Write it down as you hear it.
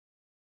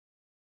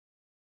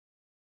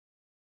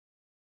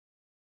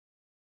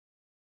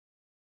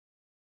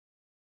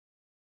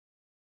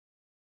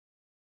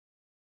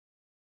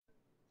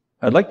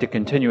I'd like to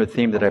continue a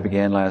theme that I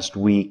began last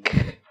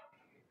week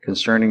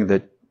concerning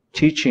the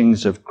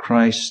teachings of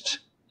Christ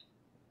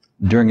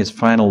during his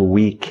final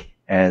week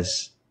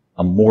as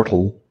a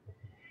mortal,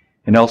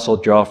 and also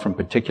draw from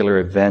particular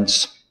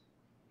events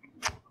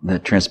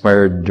that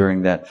transpired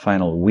during that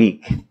final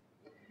week.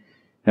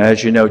 Now,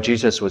 as you know,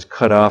 Jesus was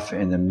cut off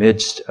in the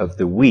midst of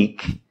the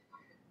week,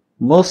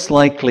 most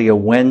likely a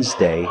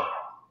Wednesday,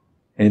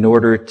 in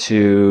order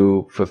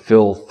to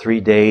fulfill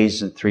 3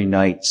 days and 3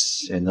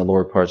 nights in the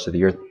lower parts of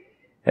the earth.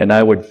 And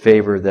I would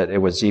favor that it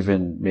was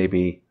even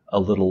maybe a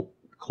little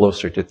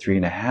closer to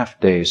 3.5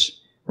 days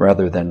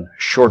rather than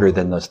shorter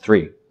than those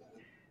 3.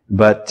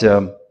 But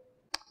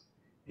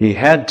he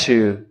had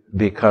to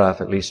be cut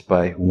off at least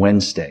by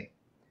Wednesday.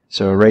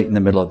 So right in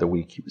the middle of the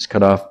week, he was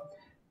cut off.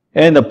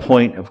 And the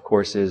point, of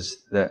course,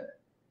 is that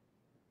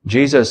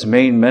Jesus'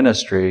 main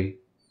ministry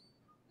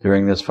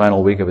during this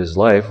final week of his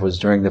life was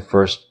during the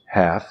first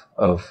half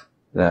of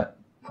that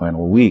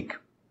final week.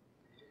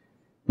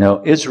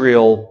 Now,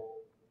 Israel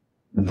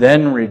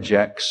then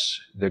rejects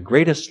the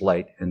greatest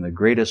light and the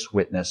greatest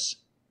witness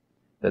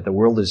that the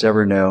world has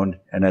ever known,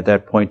 and at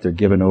that point they're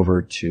given over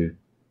to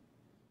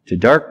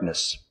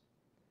darkness.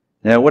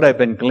 Now, what I've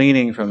been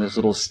gleaning from this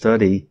little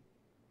study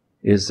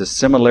is the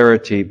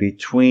similarity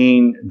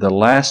between the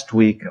last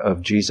week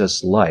of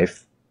Jesus'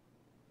 life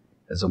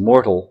as a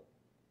mortal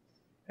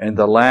and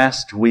the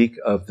last week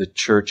of the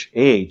church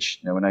age.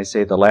 Now, when I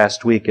say the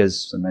last week,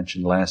 as I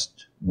mentioned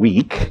last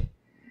week,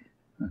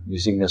 I'm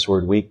using this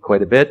word week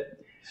quite a bit,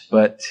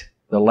 but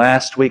the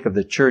last week of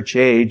the church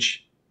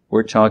age,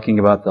 we're talking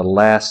about the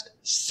last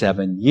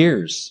 7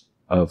 years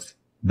of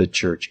the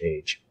church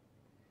age.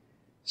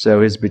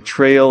 So his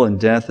betrayal and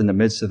death in the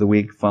midst of the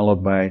week,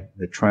 followed by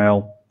the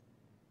trial,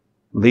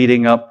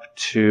 leading up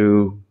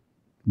to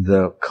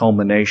the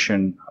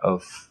culmination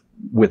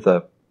with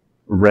a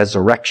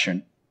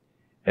resurrection.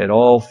 It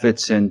all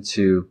fits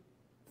into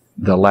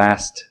the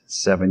last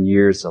 7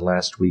 years, the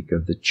last week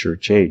of the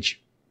church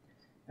age.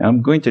 Now,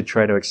 I'm going to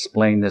try to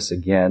explain this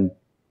again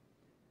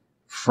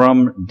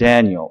from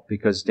Daniel,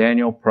 because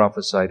Daniel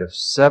prophesied of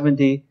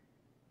 70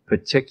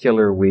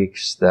 particular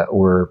weeks that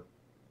were,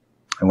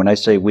 and when I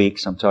say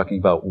weeks, I'm talking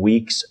about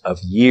weeks of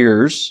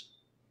years.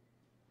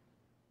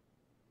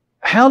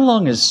 How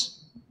long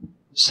is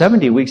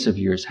 70 weeks of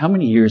years? How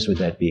many years would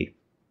that be?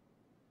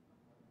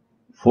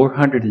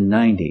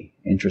 490.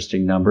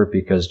 Interesting number,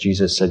 because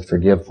Jesus said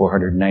forgive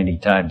 490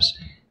 times,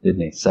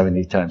 didn't he?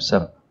 70 times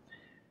 7.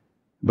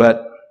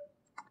 But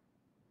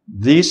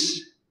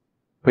these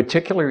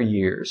particular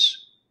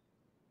years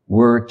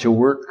were to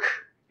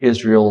work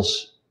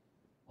Israel's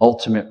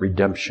ultimate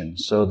redemption.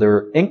 So there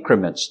are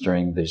increments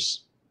during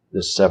this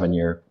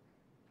 70-year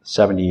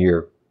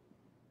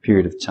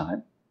period of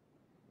time.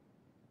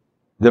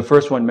 The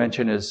first one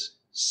mentioned is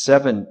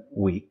 7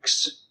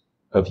 weeks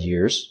of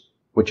years,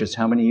 which is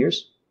how many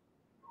years?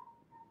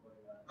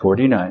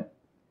 49.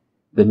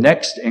 The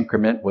next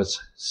increment was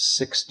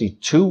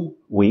 62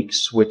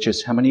 weeks, which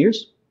is how many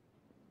years?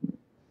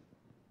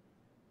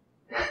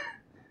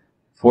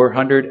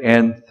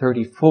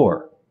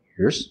 434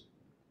 years,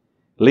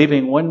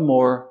 leaving one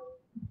more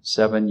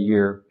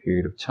 7-year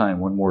period of time,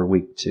 one more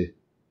week to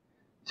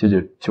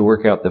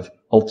work out the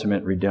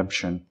ultimate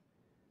redemption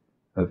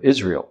of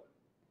Israel.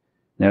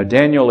 Now,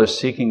 Daniel is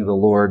seeking the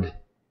Lord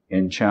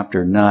in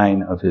chapter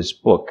 9 of his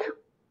book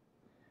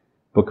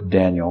of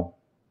Daniel,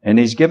 and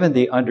he's given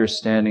the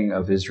understanding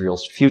of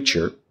Israel's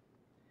future.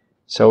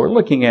 So we're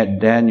looking at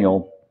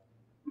Daniel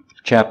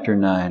chapter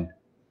 9,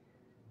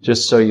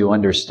 just so you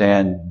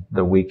understand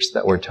the weeks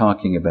that we're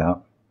talking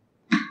about.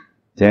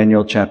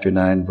 Daniel chapter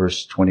 9,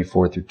 verse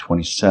 24 through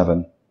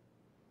 27.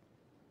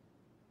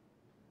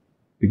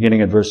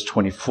 Beginning at verse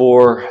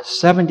 24,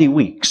 70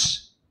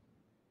 weeks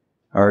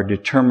are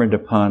determined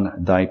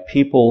upon thy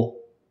people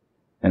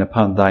and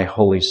upon thy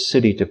holy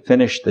city to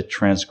finish the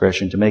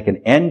transgression, to make an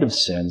end of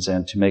sins,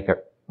 and to make a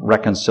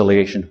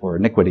reconciliation for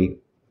iniquity,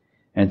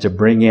 and to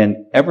bring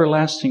in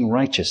everlasting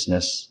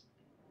righteousness.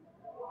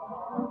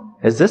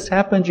 Has this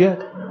happened yet?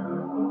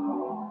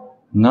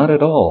 Not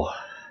at all.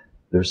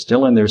 They're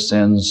still in their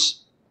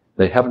sins.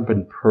 They haven't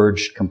been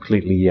purged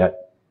completely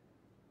yet.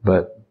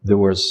 But there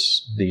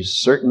was these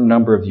certain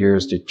number of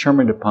years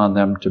determined upon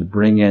them to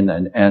bring in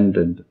an end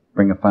and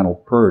bring a final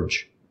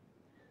purge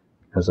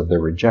because of their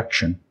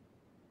rejection.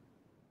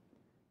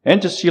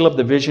 And to seal up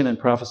the vision and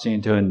prophecy,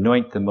 and to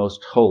anoint the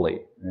most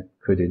holy. It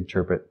could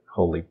interpret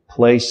holy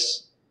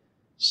place.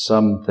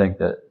 Some think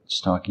that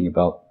it's talking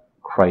about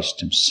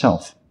Christ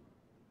himself.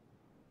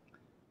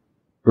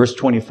 Verse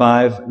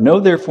 25, know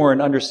therefore and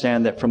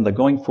understand that from the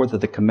going forth of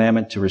the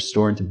commandment to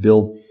restore and to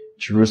build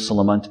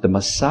Jerusalem unto the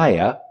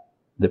Messiah,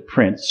 the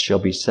Prince, shall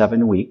be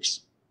 7 weeks.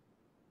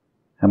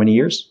 How many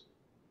years?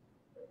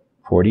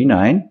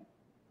 49.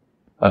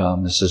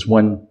 This is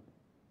one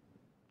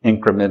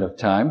increment of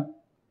time.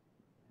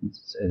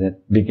 And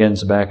it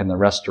begins back in the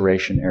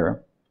Restoration era.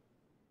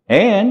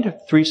 And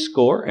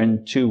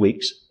 62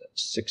 weeks,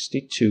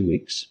 62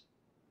 weeks.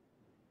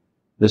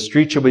 The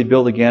street shall be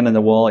built again, and the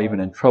wall even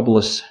in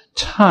troublous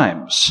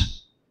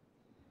times.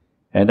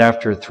 And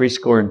after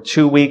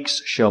 62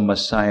 weeks shall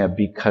Messiah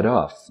be cut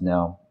off.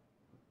 Now,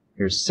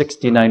 here's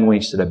 69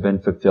 weeks that have been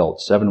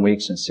fulfilled. 7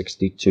 weeks and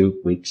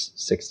 62 weeks,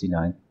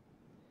 69.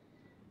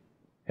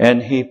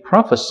 And he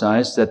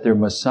prophesies that their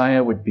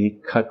Messiah would be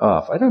cut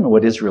off. I don't know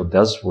what Israel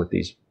does with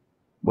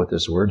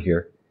this word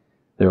here.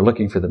 They're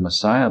looking for the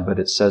Messiah, but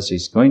it says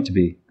he's going to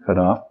be cut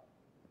off.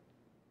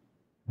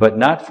 But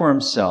not for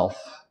himself.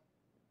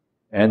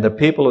 And the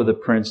people of the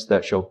prince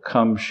that shall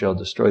come shall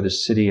destroy the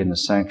city and the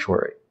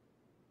sanctuary.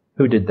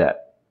 Who did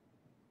that?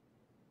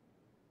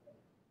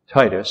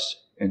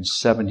 Titus in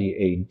 70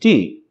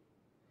 A.D.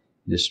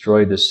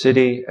 destroyed the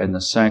city and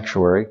the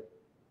sanctuary.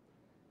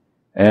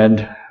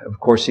 And, of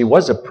course, he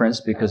was a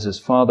prince because his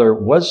father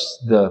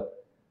was the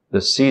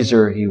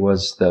Caesar. He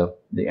was the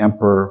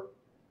emperor,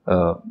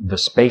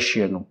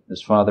 Vespasian.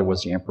 His father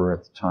was the emperor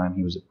at the time.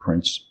 He was a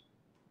prince.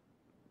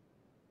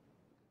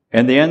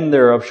 And the end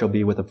thereof shall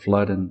be with a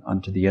flood, and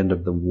unto the end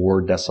of the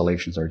war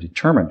desolations are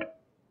determined.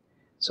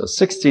 So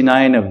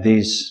 69 of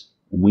these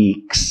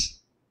weeks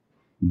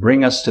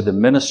bring us to the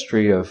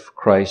ministry of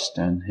Christ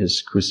and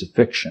his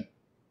crucifixion.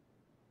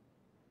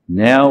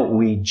 Now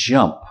we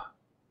jump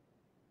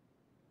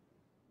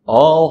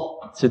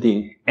all to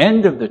the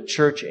end of the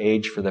church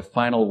age for the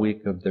final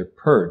week of their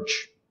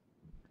purge.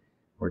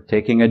 We're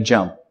taking a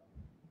jump.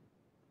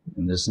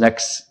 And this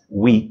next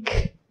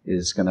week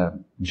is going to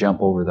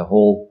jump over the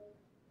whole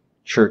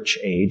church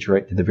age,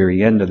 right to the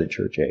very end of the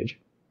church age.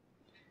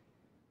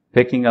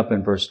 Picking up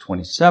in verse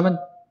 27.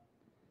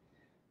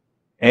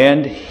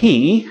 And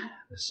he,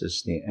 this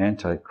is the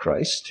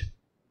Antichrist,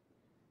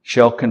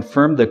 shall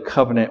confirm the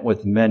covenant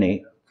with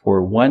many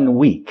for 1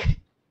 week.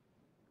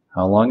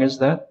 How long is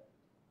that?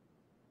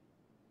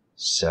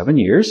 7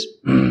 years.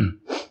 And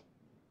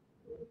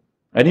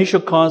he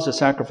shall cause the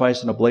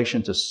sacrifice and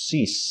oblation to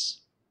cease.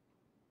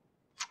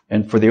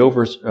 And for the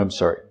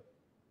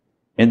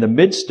in the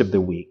midst of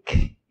the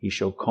week, he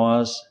shall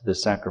cause the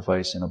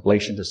sacrifice and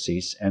oblation to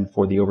cease, and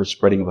for the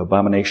overspreading of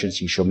abominations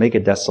he shall make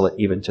it desolate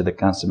even to the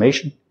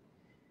consummation,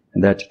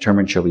 and that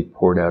determined shall be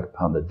poured out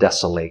upon the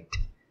desolate,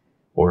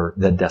 or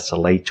the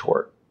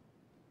desolator.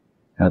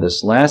 Now the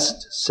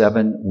last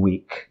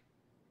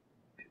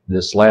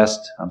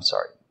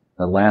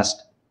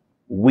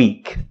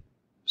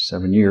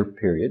 7-year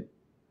period,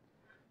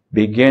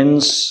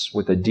 begins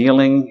with a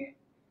dealing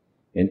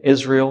in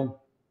Israel,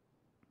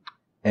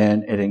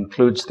 and it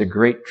includes the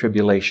Great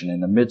Tribulation.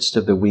 In the midst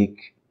of the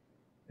week,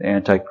 the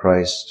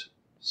Antichrist,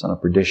 son of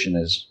perdition,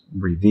 is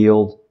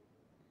revealed,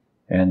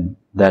 and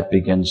that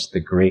begins the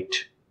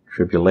Great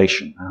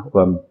Tribulation. I hope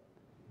I'm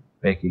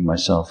making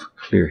myself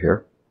clear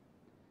here.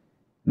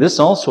 This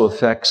also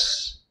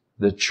affects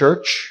the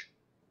church,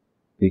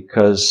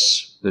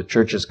 because the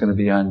church is going to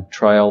be on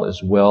trial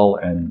as well,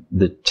 and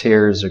the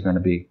tares are going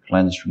to be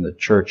cleansed from the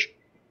church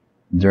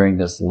during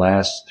this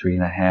last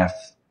 3.5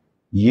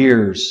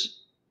 years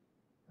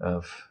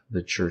of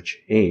the church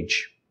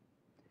age.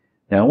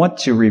 Now, I want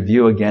to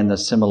review again the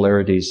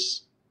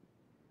similarities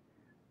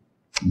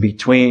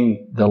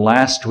between the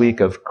last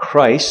week of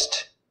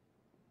Christ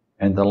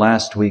and the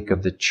last week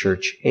of the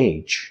church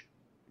age.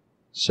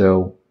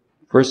 So,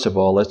 first of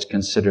all, let's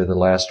consider the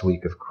last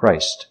week of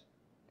Christ.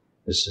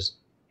 This is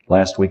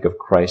last week of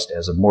Christ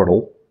as a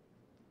mortal.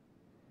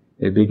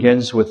 It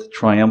begins with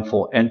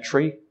triumphal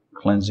entry,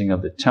 cleansing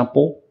of the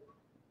temple.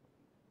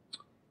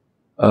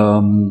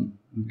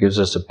 Gives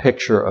us a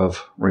picture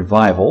of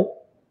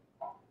revival.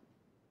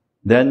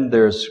 Then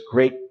there's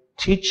great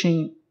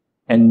teaching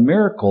and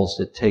miracles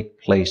that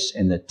take place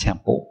in the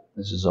temple.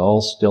 This is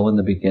all still in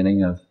the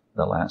beginning of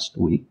the last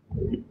week.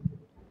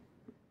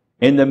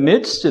 In the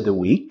midst of the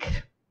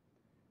week,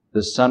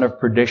 the son of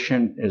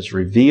perdition is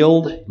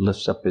revealed. He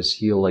lifts up his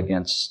heel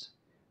against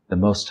the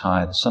Most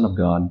High, the Son of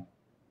God.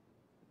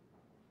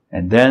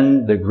 And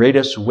then the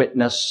greatest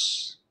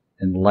witness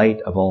and light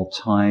of all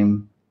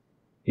time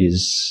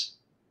is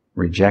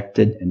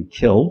rejected and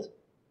killed.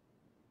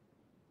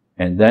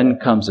 And then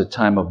comes a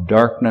time of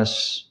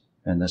darkness,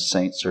 and the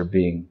saints are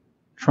being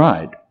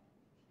tried.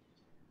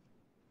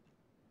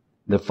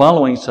 The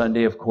following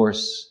Sunday, of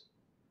course,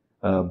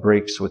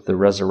 breaks with the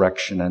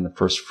resurrection and the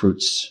first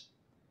fruits.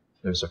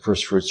 There's a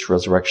first fruits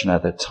resurrection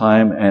at that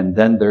time, and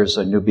then there's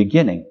a new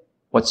beginning.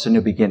 What's the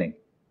new beginning?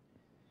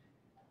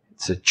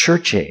 It's a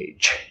church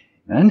age.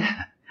 And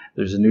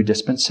there's a new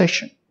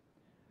dispensation.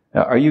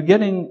 Now, are you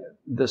getting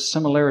the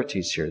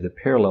similarities here, the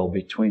parallel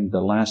between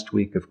the last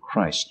week of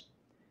Christ?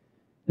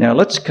 Now,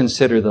 let's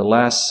consider the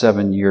last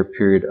 7-year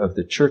period of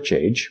the church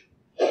age,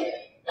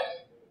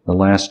 the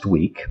last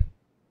week.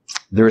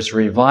 There's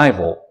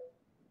revival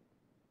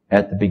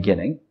at the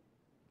beginning.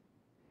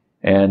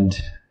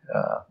 And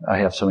I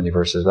have so many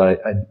verses,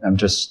 but I'm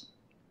just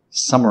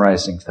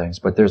summarizing things.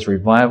 But there's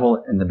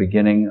revival in the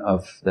beginning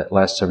of that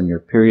last 7-year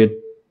period,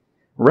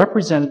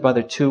 represented by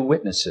the 2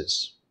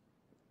 witnesses.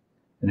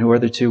 And who are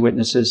the 2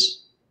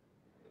 witnesses?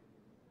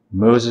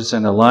 Moses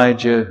and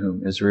Elijah,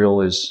 whom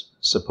Israel is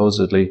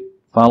supposedly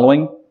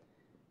following.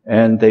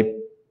 And they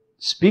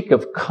speak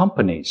of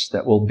companies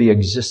that will be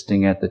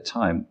existing at the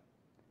time.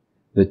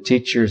 the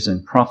teachers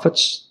and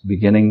prophets,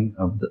 beginning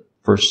of the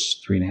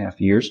first 3.5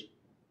 years.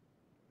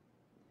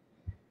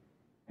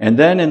 And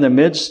then in the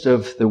midst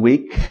of the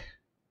week,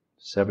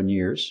 7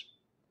 years,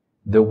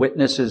 the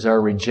witnesses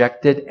are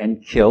rejected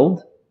and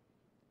killed.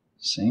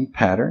 Same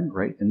pattern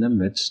right in the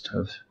midst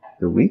of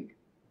the week.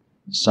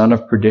 The son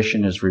of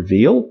perdition is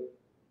revealed,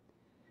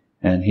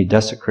 and he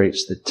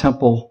desecrates the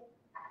temple.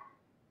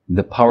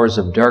 The powers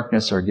of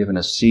darkness are given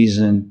a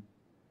season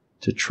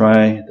to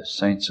try the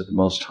saints of the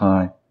Most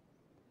High.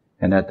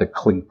 And at the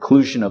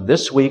conclusion of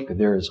this week,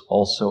 there is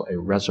also a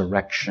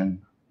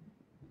resurrection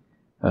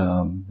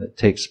that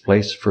takes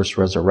place, first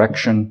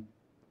resurrection.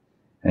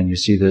 And you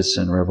see this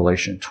in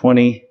Revelation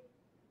 20.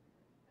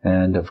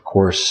 And of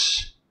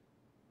course,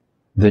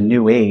 the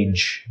new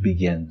age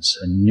begins.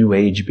 A new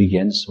age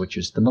begins, which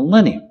is the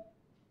millennium.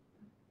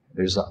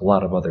 There's a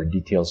lot of other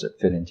details that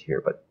fit into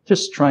here, but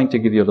just trying to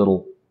give you a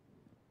little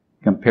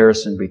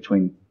comparison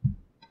between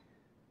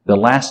the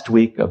last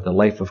week of the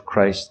life of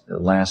Christ, the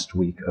last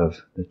week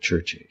of the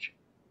church age.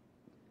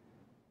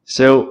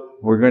 So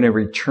we're going to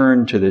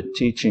return to the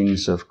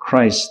teachings of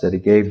Christ that he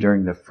gave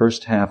during the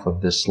first half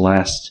of this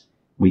last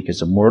week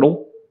as a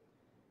mortal.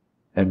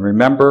 And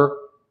remember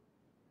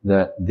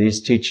that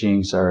these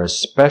teachings are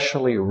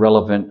especially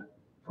relevant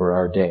for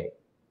our day.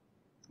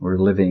 We're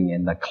living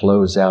in the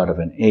closeout of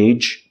an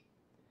age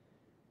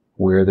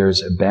where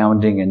there's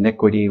abounding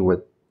iniquity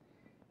with,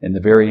 in the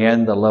very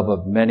end, the love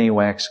of many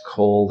wax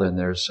cold, and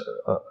there's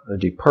a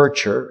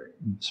departure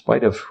in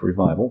spite of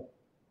revival.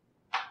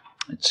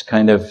 It's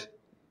kind of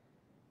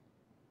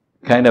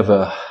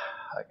a,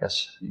 I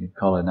guess you'd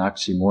call it an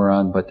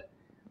oxymoron, but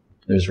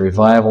there's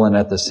revival, and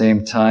at the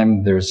same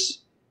time there's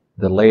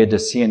the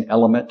Laodicean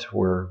element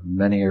where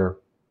many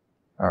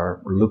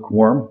are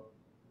lukewarm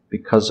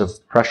because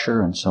of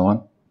pressure and so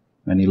on.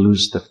 Many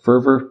lose the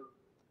fervor,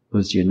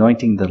 lose the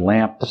anointing, the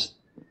lamp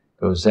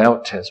goes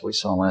out, as we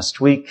saw last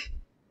week.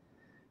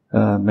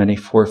 Many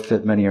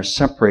forfeit, many are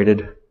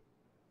separated.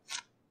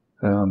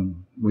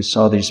 We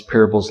saw these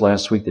parables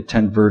last week, the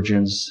 10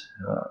 virgins,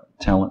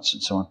 talents,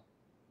 and so on.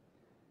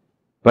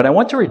 But I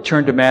want to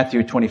return to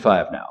Matthew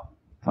 25 now.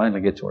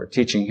 Finally get to our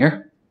teaching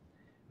here.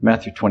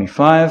 Matthew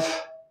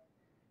 25.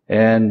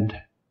 And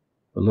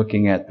we're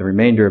looking at the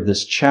remainder of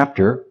this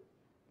chapter.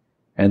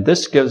 And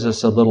this gives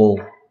us a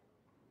little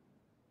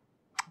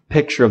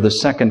picture of the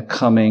second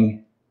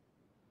coming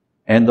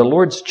and the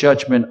Lord's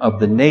judgment of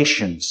the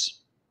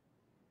nations.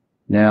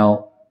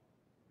 Now,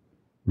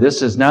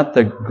 this is not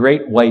the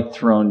great white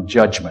throne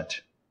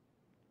judgment,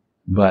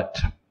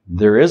 but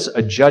there is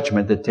a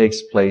judgment that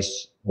takes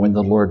place when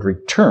the Lord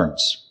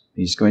returns.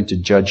 He's going to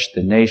judge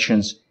the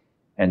nations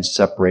and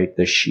separate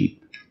the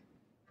sheep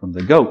from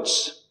the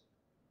goats.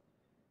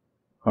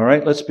 All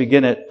right, let's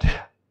begin at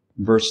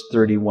verse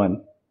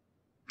 31.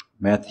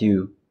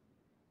 Matthew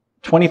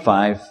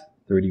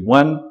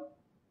 25:31.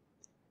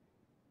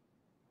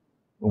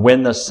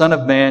 When the Son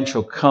of Man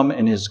shall come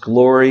in his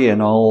glory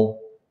and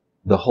all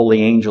the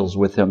holy angels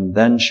with him,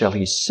 then shall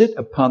he sit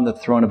upon the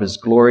throne of his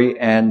glory,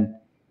 and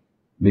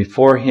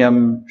before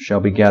him shall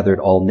be gathered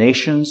all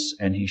nations,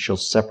 and he shall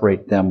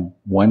separate them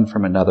one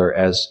from another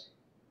as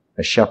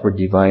a shepherd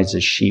divides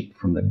his sheep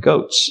from the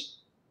goats.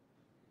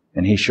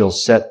 And he shall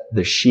set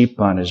the sheep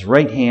on his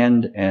right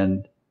hand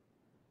and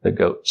the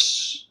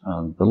goats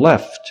on the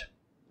left.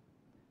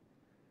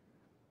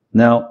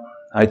 Now,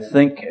 I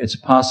think it's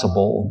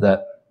possible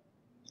that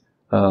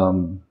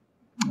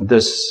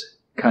this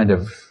kind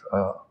of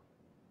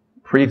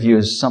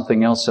previews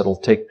something else that'll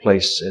take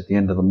place at the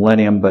end of the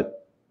millennium,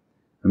 but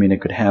I mean,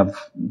 it could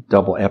have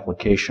double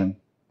application.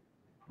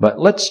 But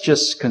let's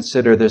just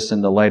consider this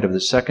in the light of the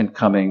second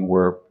coming,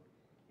 where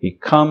he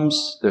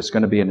comes, there's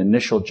going to be an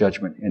initial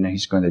judgment, and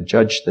he's going to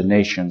judge the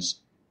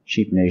nations,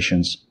 sheep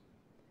nations,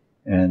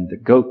 and the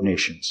goat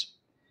nations.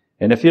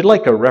 And if you'd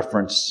like a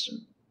reference,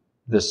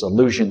 this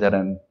allusion that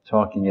I'm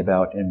talking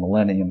about in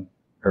millennium,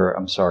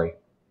 at the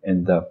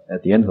end of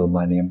the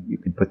millennium, you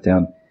can put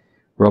down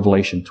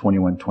Revelation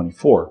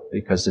 21:24,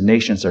 because the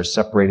nations are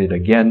separated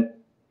again,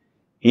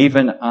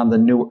 even on the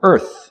new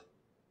earth.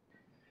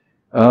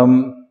 But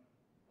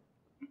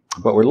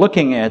we're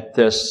looking at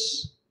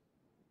this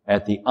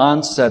at the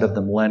onset of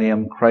the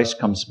millennium. Christ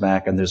comes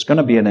back, and there's going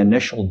to be an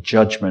initial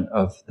judgment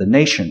of the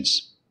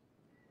nations.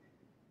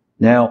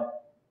 Now,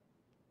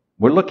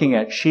 we're looking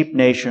at sheep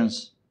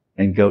nations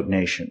and goat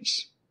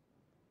nations.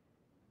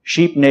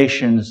 Sheep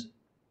nations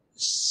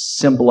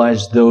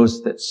symbolize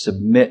those that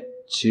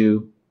submit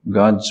to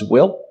God's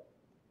will.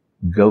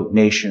 Goat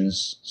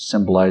nations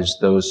symbolize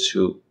those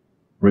who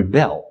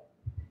rebel.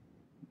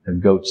 The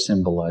goat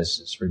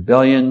symbolizes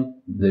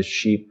rebellion, the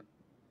sheep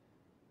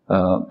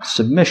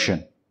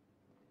submission.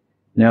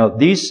 Now,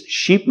 these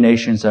sheep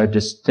nations are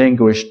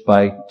distinguished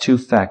by two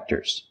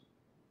factors.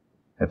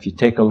 If you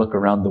take a look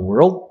around the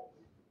world,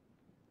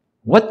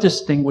 what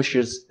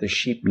distinguishes the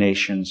sheep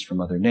nations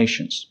from other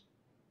nations?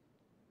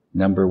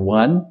 Number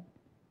one,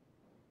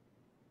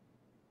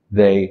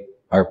 they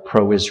are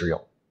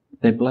pro-Israel.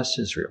 They bless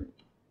Israel.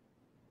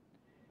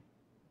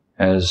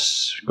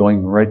 As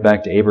going right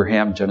back to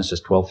Abraham,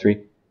 Genesis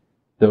 12:3,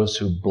 those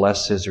who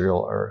bless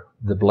Israel are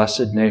the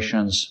blessed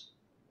nations.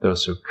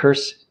 Those who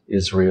curse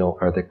Israel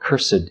are the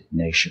cursed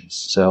nations.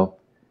 So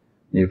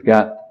you've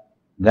got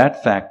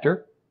that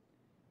factor.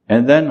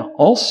 And then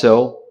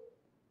also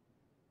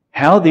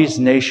how these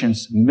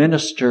nations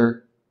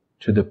minister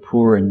to the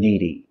poor and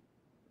needy,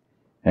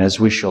 as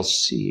we shall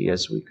see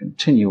as we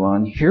continue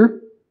on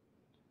here.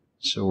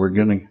 So we're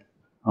going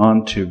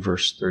on to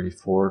verse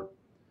 34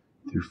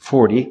 through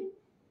 40.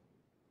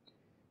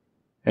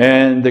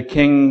 And the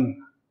king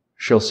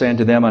shall say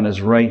unto them on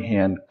his right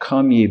hand,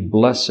 Come, ye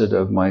blessed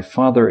of my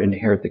Father,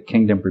 inherit the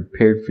kingdom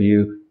prepared for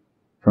you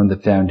from the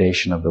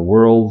foundation of the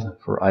world.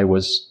 For I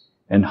was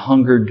an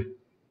hungered,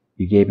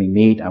 you gave me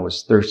meat. I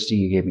was thirsty,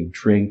 you gave me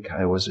drink.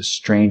 I was a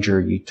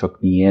stranger, you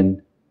took me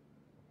in.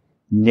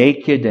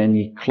 Naked, and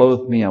ye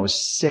clothed me. I was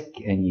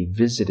sick, and ye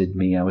visited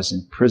me. I was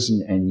in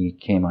prison, and ye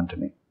came unto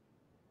me.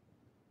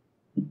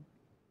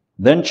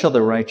 Then shall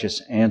the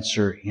righteous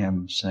answer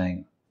him,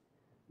 saying,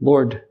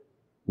 Lord,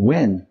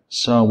 when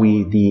saw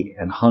we thee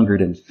and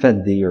hungered and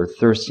fed thee, or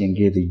thirsty and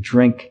gave thee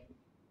drink?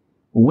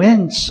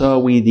 When saw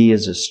we thee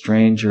as a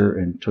stranger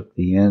and took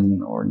thee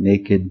in, or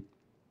naked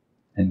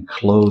and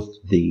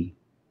clothed thee?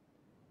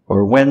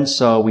 Or when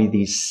saw we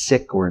thee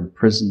sick or in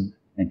prison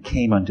and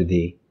came unto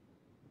thee?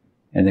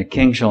 And the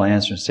king shall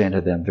answer and say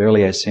unto them,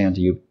 Verily I say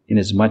unto you,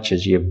 inasmuch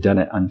as ye have done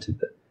it unto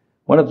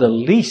one of the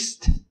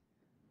least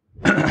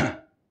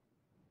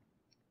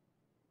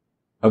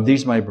of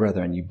these my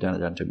brethren, you've done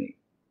it unto me.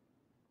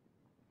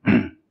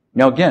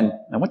 Now again,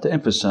 I want to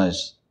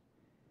emphasize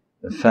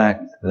the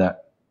fact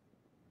that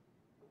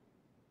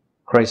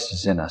Christ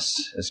is in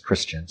us as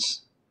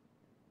Christians.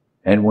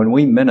 And when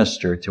we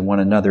minister to one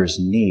another's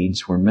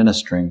needs, we're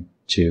ministering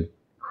to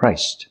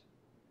Christ.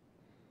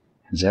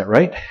 Is that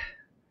right?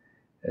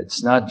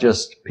 It's not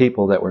just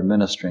people that we're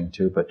ministering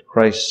to, but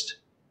Christ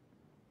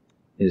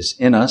is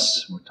in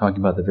us. We're talking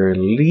about the very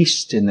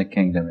least in the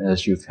kingdom.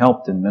 As you've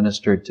helped and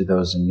ministered to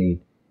those in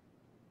need,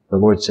 the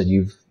Lord said,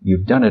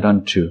 you've done it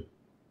unto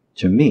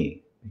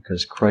me,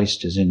 because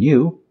Christ is in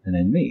you and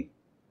in me.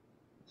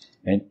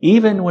 And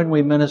even when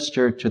we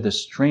minister to the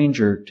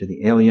stranger, to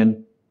the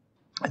alien,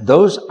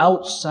 those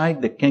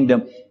outside the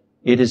kingdom,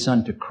 it is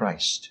unto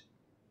Christ.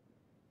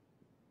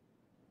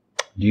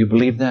 Do you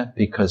believe that?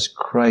 Because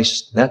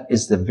Christ, that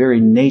is the very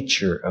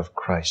nature of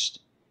Christ.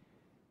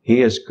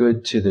 He is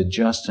good to the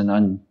just and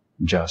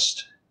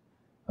unjust.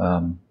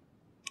 And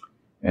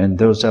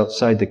those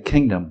outside the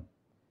kingdom.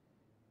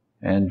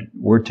 And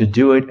we're to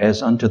do it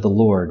as unto the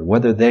Lord,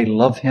 whether they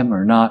love Him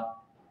or not.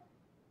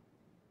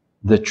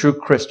 The true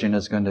Christian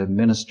is going to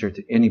minister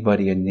to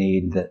anybody in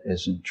need that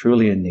isn't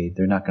truly in need.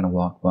 They're not going to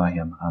walk by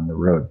him on the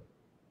road.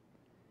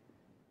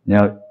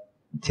 Now,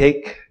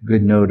 take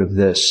good note of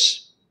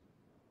this.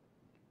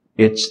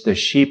 It's the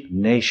sheep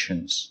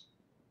nations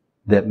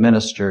that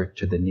minister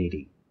to the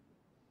needy.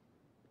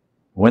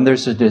 When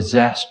there's a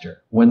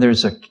disaster, when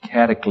there's a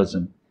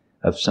cataclysm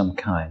of some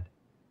kind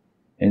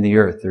in the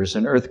earth, there's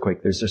an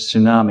earthquake, there's a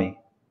tsunami,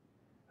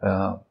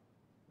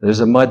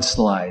 there's a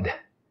mudslide,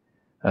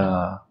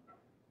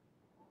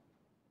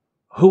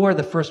 who are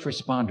the first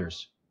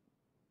responders?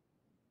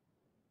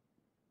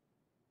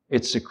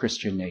 It's the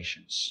Christian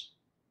nations.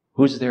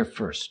 Who's there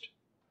first?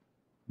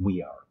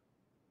 We are.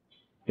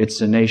 It's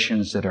the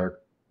nations that are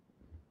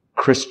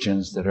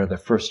Christians that are the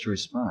first to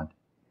respond.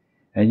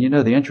 And you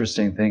know, the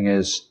interesting thing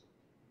is,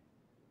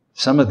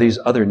 some of these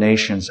other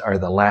nations are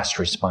the last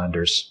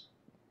responders.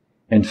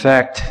 In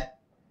fact,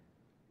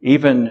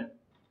 even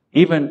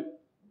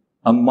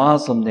a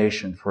Muslim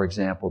nation, for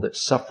example, that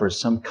suffers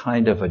some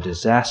kind of a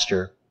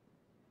disaster,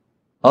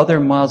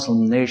 other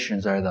Muslim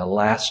nations are the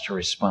last to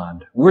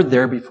respond. We're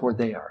there before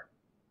they are.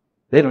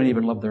 They don't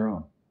even love their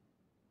own.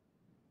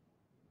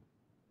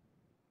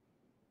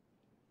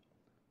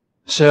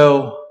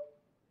 So,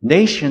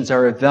 nations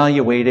are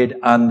evaluated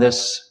on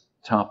this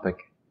topic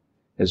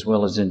as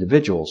well as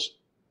individuals.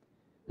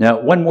 Now,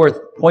 one more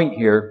point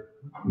here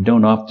we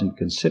don't often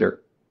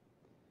consider.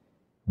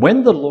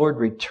 When the Lord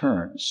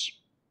returns,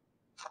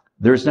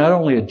 there's not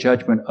only a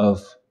judgment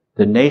of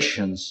the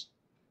nations,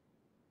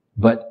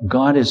 but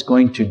God is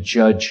going to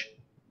judge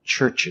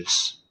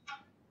churches.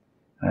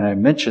 I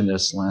mentioned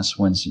this last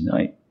Wednesday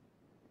night.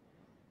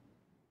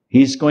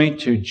 He's going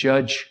to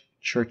judge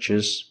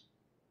churches.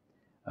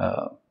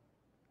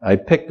 I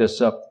picked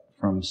this up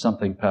from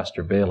something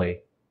Pastor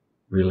Bailey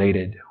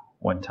related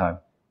one time.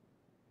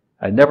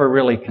 I never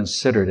really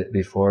considered it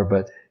before,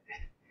 but,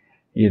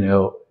 you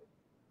know,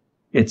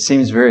 it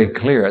seems very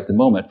clear at the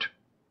moment.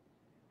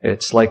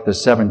 It's like the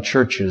 7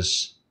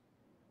 churches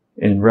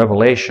in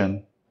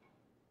Revelation.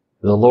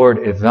 The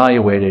Lord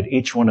evaluated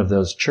each one of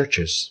those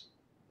churches.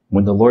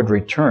 When the Lord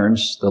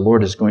returns, the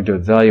Lord is going to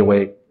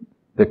evaluate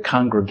the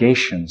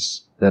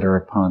congregations that are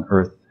upon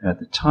earth at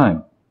the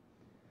time.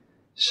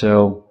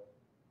 So,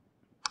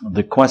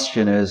 the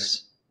question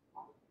is,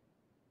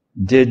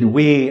 did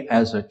we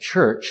as a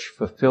church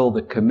fulfill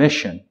the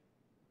commission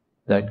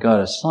that God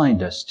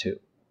assigned us to?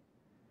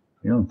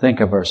 We don't think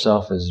of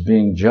ourselves as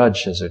being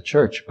judged as a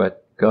church,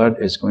 but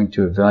God is going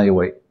to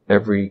evaluate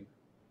every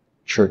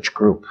church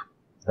group.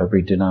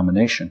 every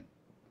denomination,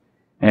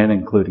 and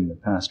including the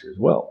pastor as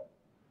well.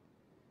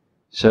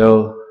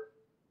 So,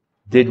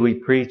 did we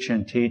preach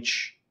and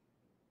teach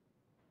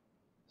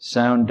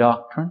sound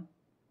doctrine?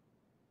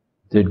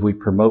 Did we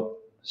promote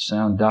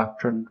sound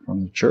doctrine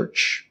from the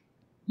church?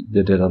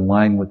 Did it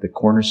align with the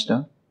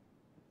cornerstone?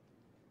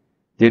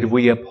 Did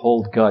we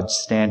uphold God's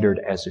standard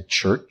as a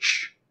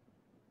church?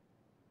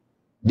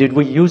 Did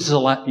we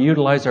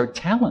utilize our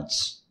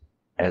talents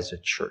as a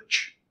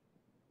church?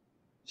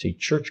 See,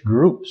 church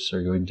groups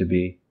are going to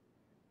be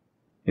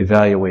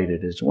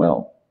evaluated as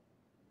well.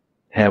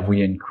 Have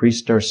we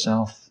increased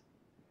ourselves?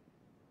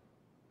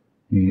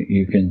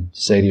 You can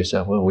say to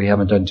yourself, well, we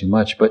haven't done too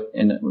much, but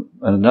in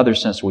another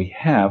sense we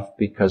have,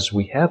 because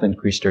we have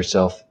increased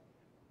ourselves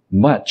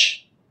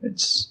much.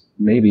 It's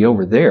maybe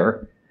over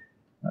there,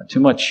 not too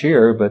much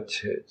here, but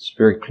it's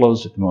very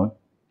close at the moment.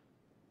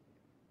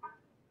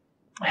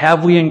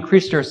 Have we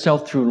increased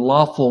ourselves through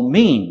lawful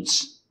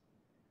means?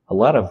 A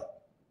lot of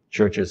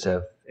churches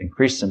have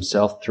increased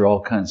themselves through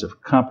all kinds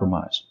of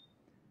compromise.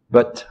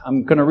 But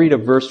I'm going to read a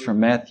verse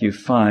from Matthew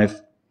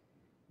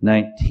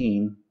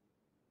 5:19.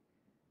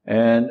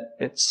 And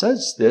it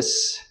says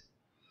this,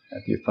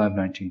 Matthew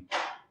 5:19.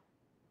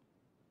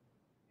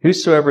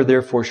 Whosoever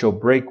therefore shall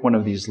break one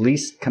of these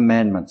least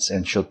commandments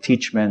and shall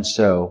teach men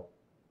so,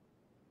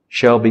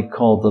 shall be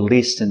called the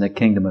least in the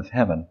kingdom of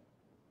heaven.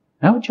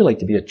 How would you like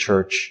to be a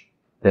church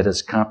that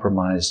has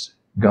compromised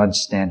God's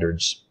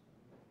standards?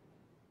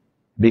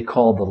 Be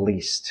called the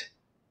least.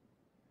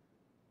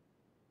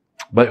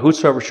 But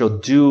whosoever shall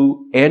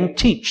do and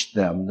teach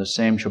them, the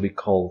same shall be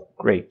called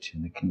great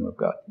in the kingdom of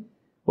God.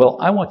 Well,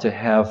 I want to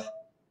have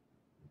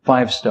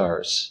 5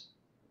 stars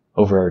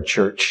over our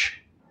church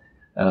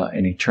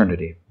in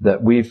eternity,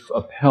 that we've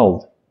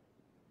upheld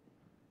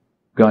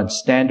God's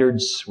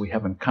standards, we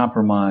haven't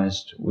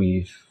compromised,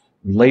 we've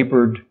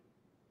labored,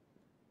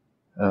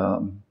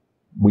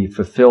 we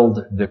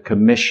fulfilled the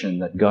commission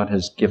that God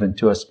has given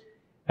to us.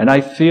 And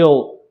I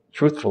feel,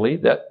 truthfully,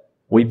 that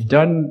we've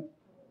done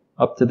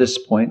up to this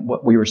point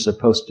what we were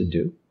supposed to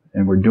do,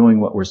 and we're doing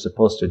what we're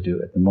supposed to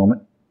do at the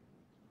moment.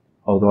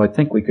 Although I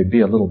think we could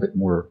be a little bit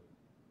more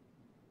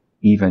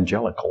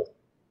evangelical.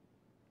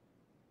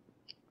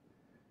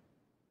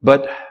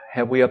 But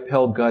have we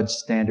upheld God's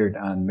standard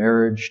on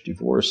marriage,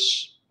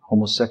 divorce,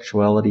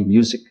 homosexuality,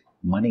 music,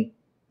 money?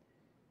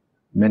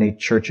 Many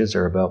churches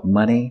are about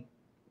money.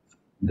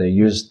 They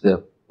use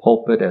the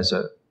pulpit as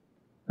a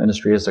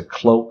ministry, as a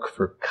cloak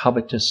for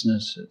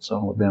covetousness. It's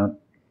all about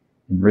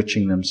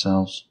enriching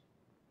themselves.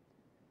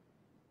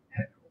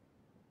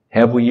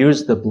 Have we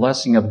used the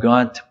blessing of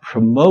God to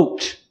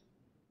promote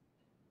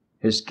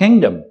His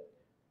kingdom?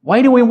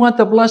 Why do we want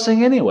the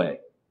blessing anyway?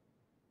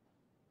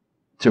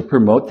 To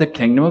promote the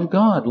kingdom of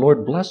God.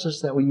 Lord, bless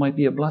us that we might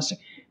be a blessing,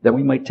 that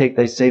we might take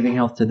thy saving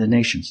health to the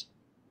nations.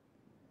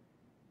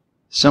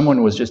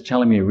 Someone was just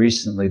telling me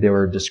recently, they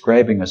were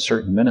describing a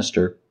certain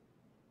minister,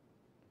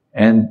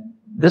 and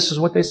this is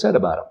what they said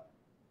about him.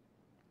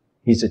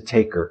 He's a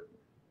taker.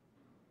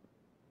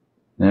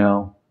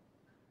 Now,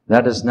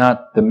 that is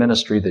not the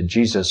ministry that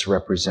Jesus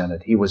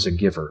represented. He was a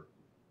giver.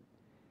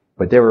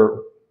 But they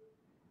were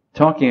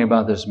talking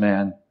about this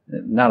man,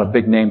 not a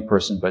big name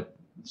person, but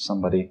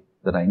somebody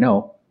that I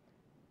know,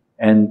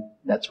 and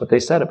that's what they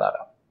said about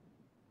him.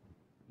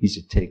 He's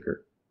a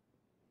taker.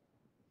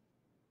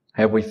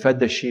 Have we fed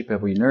the sheep?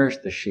 Have we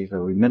nourished the sheep?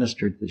 Have we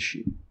ministered to the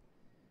sheep?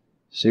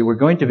 See, we're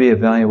going to be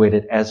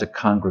evaluated as a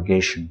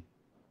congregation.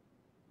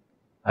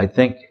 I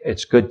think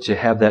it's good to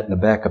have that in the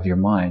back of your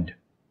mind,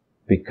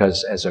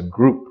 because as a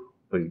group,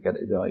 we get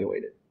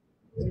evaluated.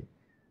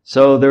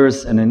 So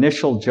there's an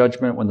initial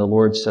judgment when the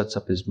Lord sets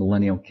up His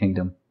millennial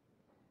kingdom.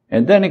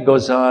 And then it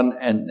goes on,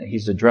 and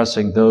He's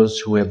addressing those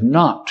who have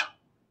not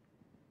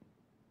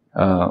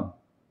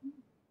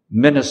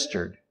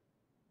ministered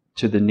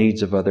to the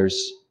needs of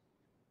others.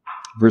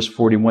 Verse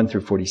 41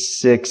 through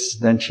 46,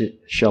 then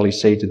shall He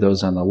say to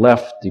those on the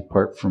left,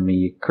 depart from me,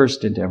 ye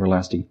cursed, into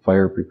everlasting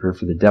fire, prepared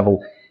for the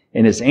devil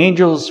and his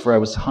angels, for I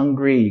was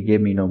hungry, you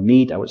gave me no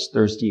meat, I was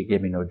thirsty, you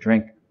gave me no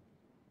drink.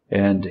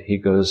 And he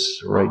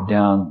goes right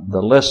down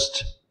the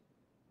list.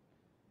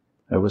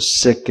 I was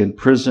sick in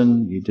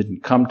prison, you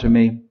didn't come to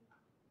me.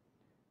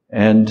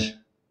 And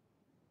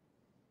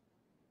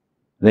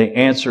they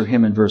answer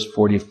him in verse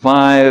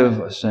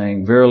 45,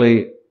 saying,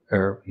 verily,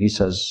 or he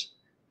says,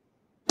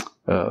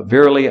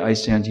 verily I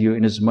say unto you,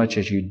 inasmuch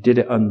as you did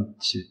it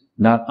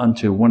not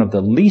unto one of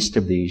the least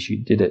of these, you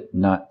did it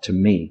not to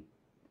me.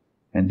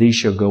 And these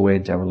shall go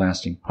into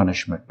everlasting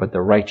punishment, but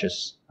the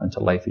righteous unto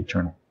life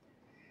eternal.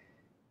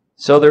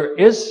 So there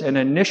is an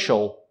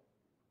initial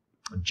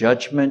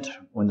judgment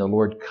when the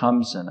Lord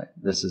comes, and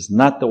this is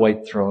not the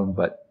white throne,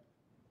 but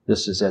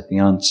this is at the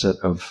onset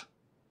of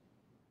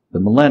the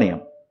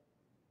millennium.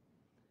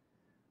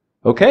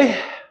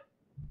 Okay?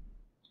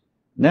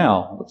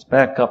 Now, let's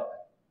back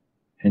up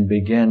and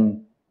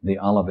begin the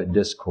Olivet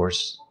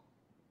Discourse.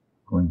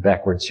 Going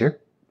backwards here.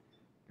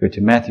 Go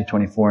to Matthew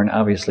 24, and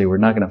obviously we're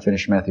not going to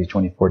finish Matthew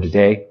 24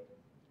 today,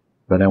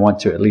 but I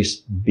want to at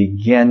least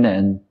begin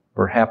and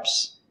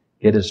perhaps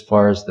get as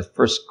far as the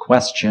first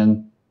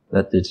question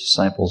that the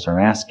disciples are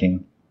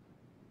asking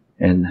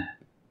in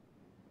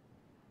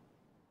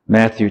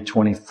Matthew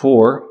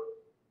 24.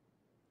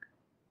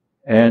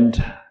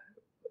 And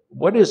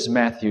what is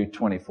Matthew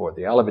 24?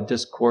 The Olivet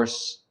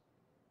Discourse.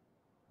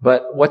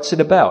 But what's it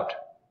about?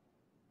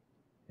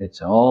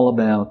 It's all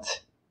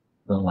about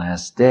the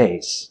last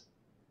days.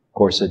 Of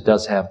course, it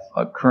does have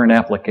a current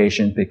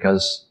application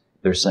because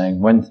they're saying,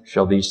 when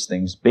shall these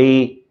things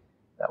be?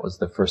 That was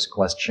the first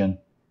question.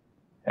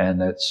 And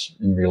that's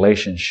in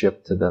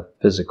relationship to the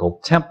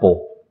physical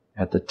temple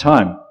at the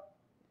time.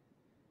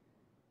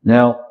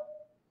 Now,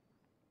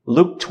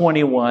 Luke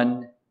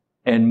 21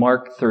 and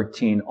Mark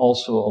 13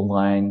 also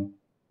align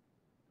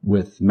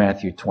with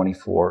Matthew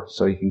 24,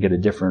 so you can get a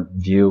different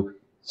view.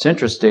 It's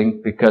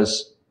interesting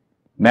because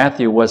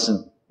Matthew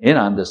wasn't in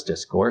on this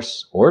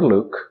discourse, or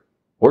Luke,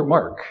 or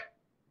Mark.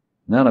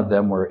 None of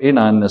them were in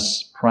on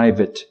this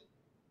private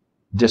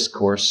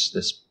discourse,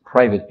 this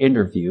private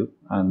interview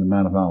on the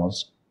Mount of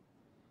Olives.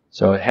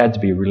 So it had to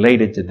be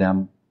related to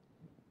them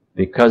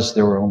because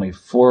there were only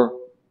 4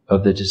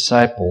 of the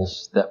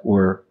disciples that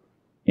were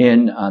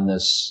in on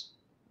this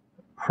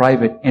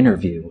private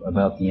interview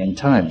about the end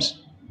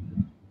times.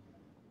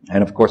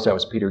 And of course that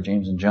was Peter,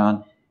 James, and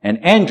John. And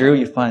Andrew,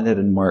 you find that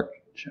in Mark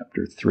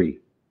chapter 13:3.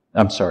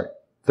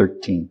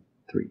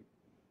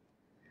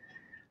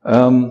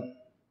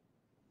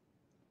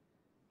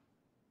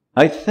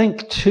 I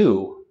think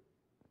too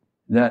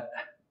that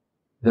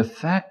the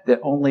fact that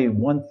only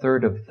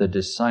 1/3 of the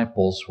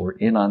disciples were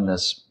in on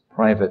this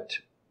private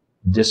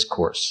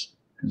discourse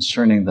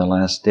concerning the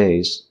last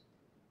days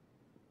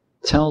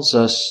tells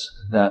us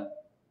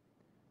that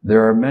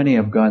there are many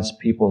of God's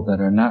people that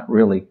are not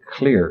really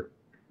clear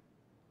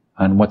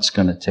on what's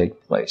going to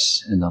take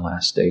place in the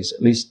last days,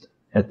 at least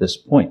at this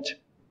point.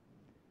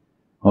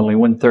 Only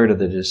 1/3 of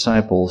the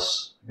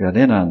disciples got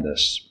in on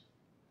this.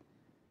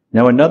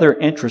 Now, another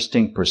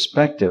interesting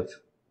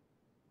perspective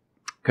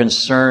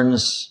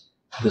concerns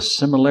the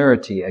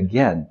similarity,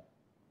 again,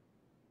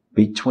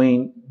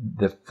 between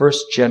the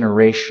first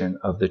generation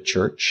of the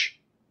church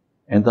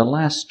and the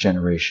last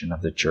generation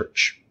of the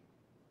church.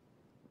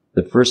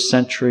 The first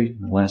century,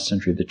 the last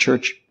century of the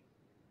church,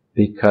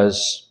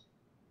 because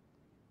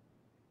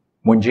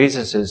when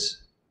Jesus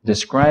is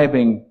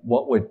describing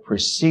what would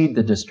precede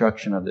the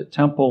destruction of the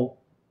temple,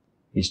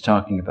 he's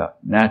talking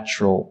about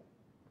natural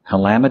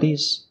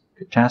calamities,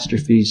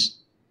 catastrophes,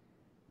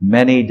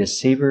 many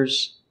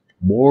deceivers,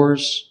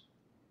 wars,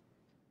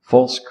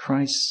 false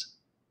Christs,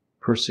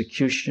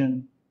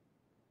 persecution,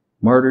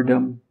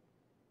 martyrdom,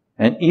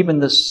 and even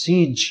the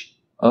siege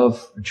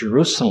of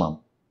Jerusalem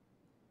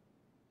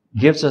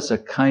gives us a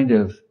kind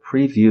of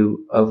preview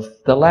of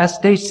the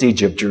last day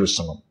siege of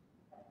Jerusalem.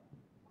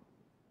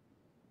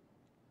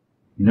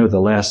 You know,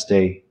 the last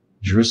day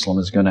Jerusalem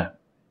is going to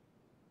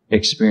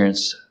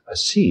experience a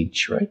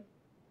siege, right?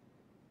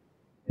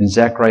 In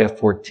Zechariah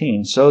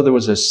 14. So there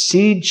was a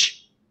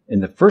siege in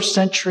the first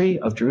century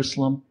of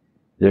Jerusalem.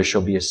 There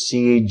shall be a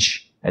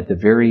siege at the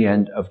very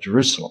end of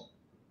Jerusalem.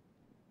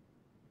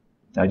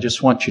 I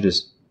just want you to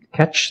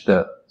catch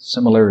the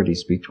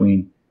similarities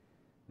between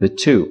the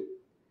two.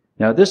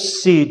 Now,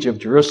 this siege of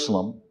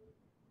Jerusalem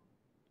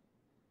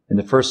in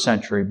the first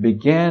century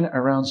began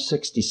around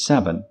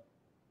 67,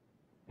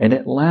 and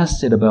it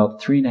lasted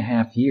about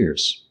 3.5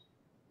 years.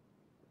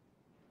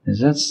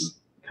 That's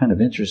kind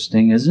of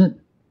interesting, isn't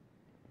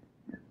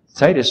it?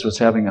 Titus was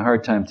having a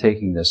hard time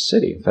taking this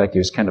city. In fact, he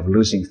was kind of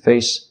losing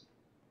face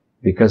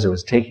because it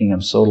was taking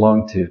him so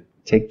long to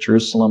take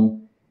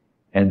Jerusalem,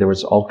 and there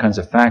was all kinds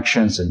of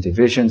factions and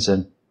divisions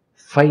and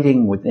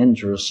fighting within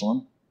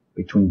Jerusalem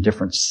between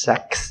different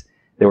sects.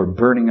 They were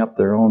burning up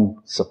their own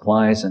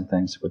supplies and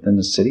things within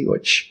the city,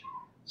 which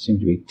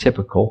seemed to be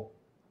typical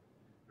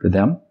for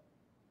them.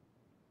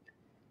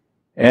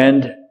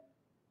 And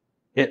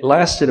it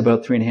lasted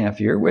about 3.5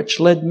 years, which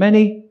led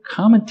many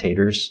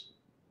commentators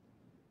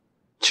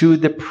to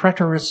the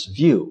preterist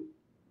view.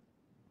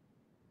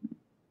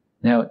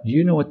 Now, do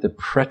you know what the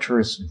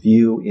preterist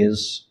view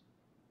is?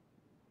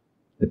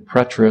 The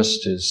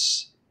preterist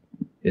is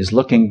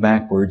looking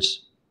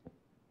backwards,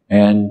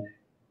 and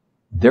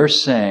they're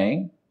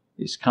saying,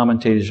 these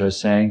commentators are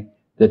saying,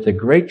 that the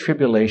Great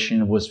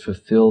Tribulation was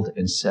fulfilled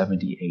in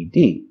 70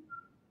 A.D.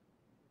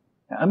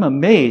 Now, I'm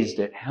amazed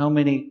at how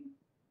many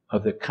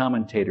of the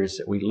commentators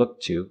that we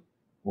look to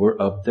were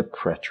of the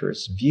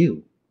preterist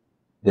view,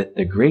 that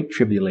the Great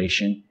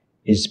Tribulation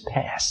is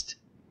past,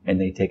 and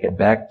they take it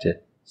back to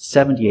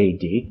 70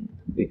 A.D.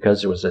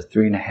 because there was a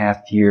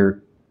 3.5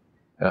 year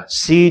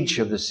siege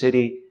of the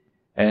city,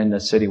 and the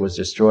city was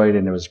destroyed,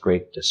 and there was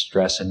great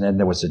distress, and then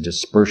there was a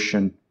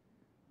dispersion,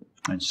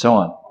 and so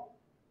on.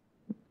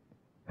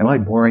 Am I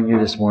boring you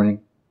this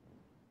morning?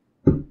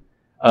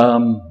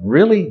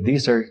 Really,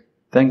 these are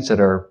things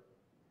that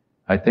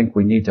I think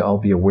we need to all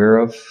be aware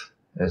of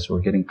as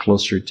we're getting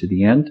closer to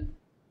the end.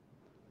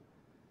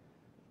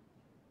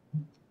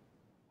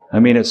 I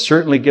mean, it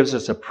certainly gives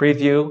us a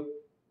preview.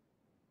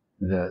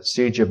 The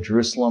siege of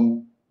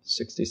Jerusalem,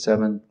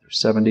 67 through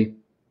 70.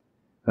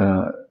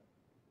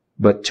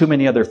 but too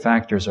many other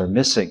factors are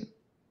missing.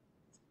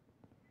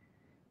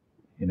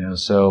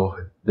 So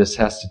this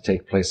has to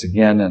take place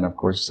again, and of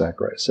course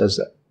Zechariah says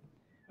that.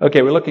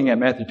 Okay, we're looking at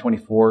Matthew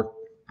 24,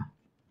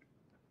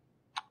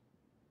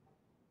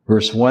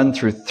 verse 1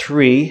 through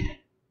 3.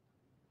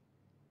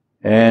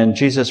 And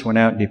Jesus went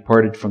out and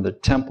departed from the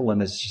temple,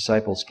 and his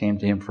disciples came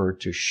to him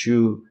to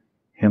shew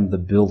him the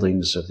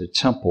buildings of the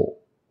temple.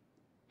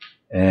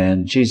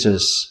 And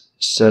Jesus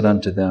said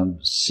unto them,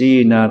 See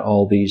ye not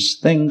all these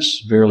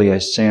things? Verily I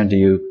say unto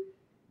you,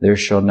 there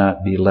shall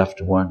not be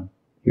left one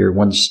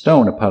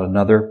stone upon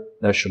another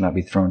that shall not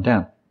be thrown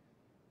down.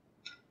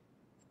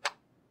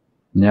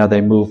 Now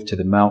they moved to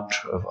the Mount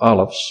of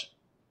Olives.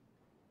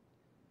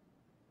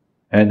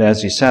 And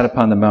as he sat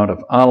upon the Mount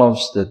of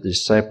Olives, the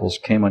disciples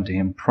came unto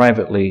him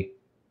privately,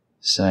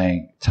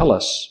 saying, Tell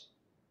us,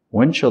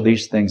 when shall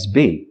these things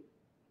be?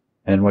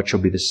 And what shall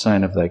be the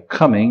sign of thy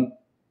coming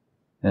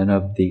and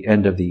of the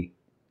end of the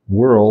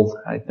world?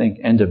 I think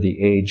end of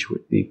the age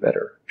would be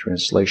better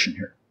translation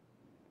here.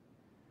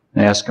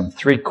 I ask him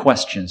 3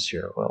 questions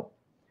here. Well,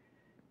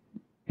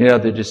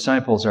 the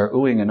disciples are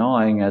oohing and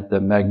awing at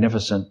the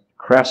magnificent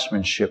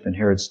craftsmanship in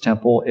Herod's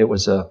temple. It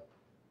was a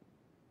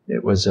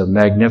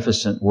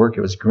magnificent work.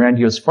 It was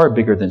grandiose, far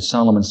bigger than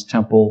Solomon's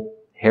temple.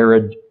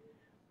 Herod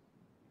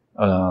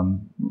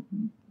kind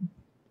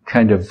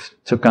of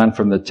took on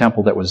from the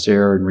temple that was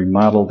there and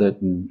remodeled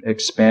it and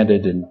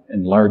expanded and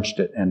enlarged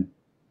it.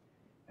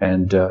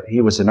 And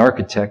he was an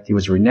architect. He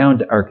was a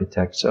renowned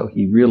architect, so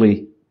he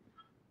really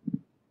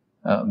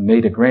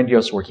made a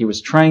grandiose work. He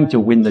was trying to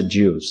win the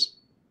Jews.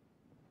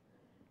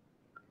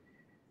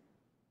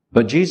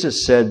 But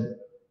Jesus said,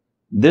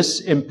 this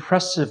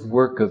impressive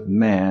work of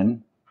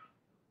man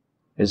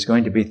is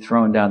going to be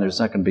thrown down. There's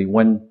not going to be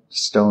one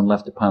stone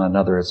left upon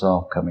another. It's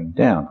all coming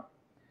down.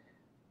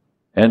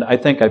 And I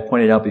think I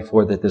pointed out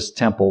before that this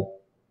temple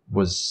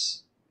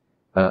was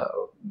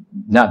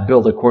not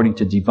built according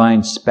to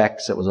divine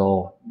specs. It was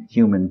all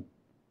human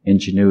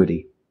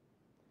ingenuity.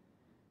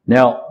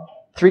 Now,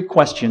 3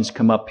 questions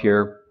come up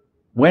here.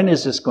 When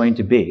is this going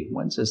to be?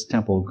 When's this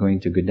temple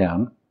going to go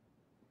down?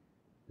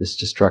 This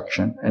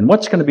destruction. And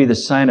what's going to be the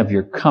sign of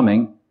your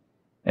coming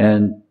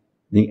and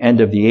the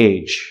end of the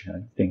age? I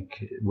think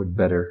it would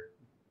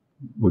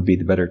be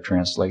the better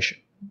translation.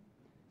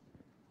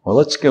 Well,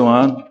 let's go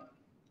on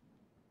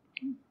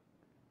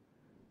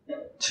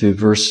to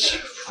verse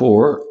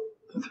 4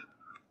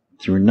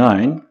 through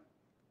 9.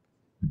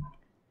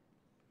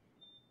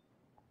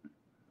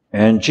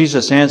 And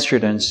Jesus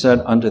answered and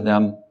said unto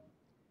them,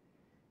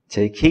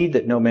 Take heed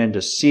that no man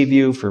deceive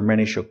you, for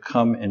many shall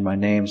come in my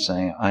name,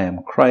 saying, I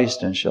am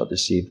Christ, and shall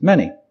deceive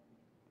many.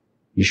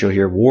 You shall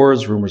hear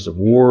wars, rumors of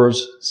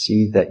wars.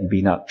 See that you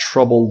be not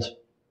troubled.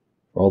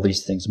 For all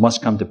these things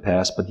must come to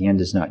pass, but the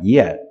end is not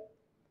yet.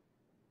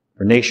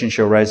 For nation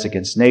shall rise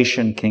against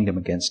nation, kingdom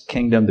against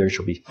kingdom. There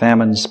shall be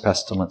famines,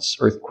 pestilence,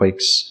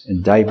 earthquakes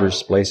in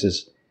divers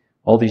places.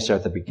 All these are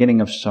the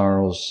beginning of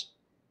sorrows.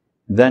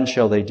 Then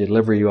shall they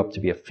deliver you up to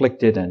be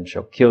afflicted, and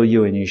shall kill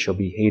you, and you shall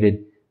be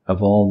hated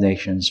of all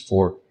nations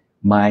for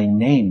my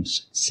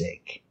name's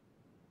sake.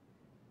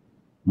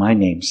 My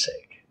name's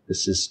sake.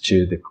 This is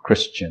to the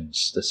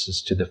Christians. This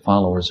is to the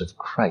followers of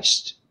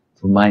Christ.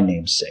 For my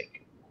name's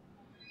sake.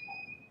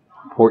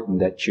 Important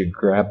that you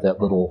grab that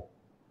little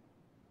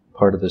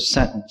part of the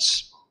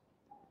sentence.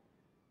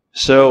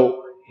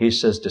 So, he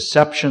says,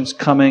 deception's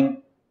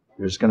coming.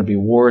 There's going to be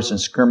wars and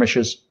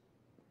skirmishes.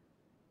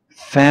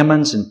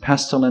 Famines and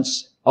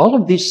pestilence. All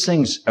of these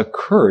things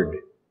occurred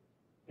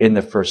in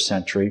the first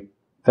century.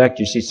 In fact,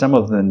 you see some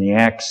of them in the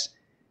Acts.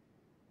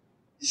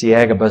 You see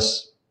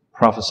Agabus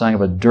prophesying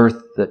of a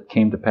dearth that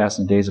came to pass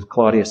in the days of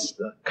Claudius,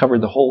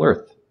 covered the whole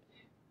earth.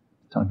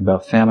 Talking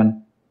about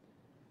famine.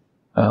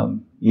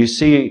 You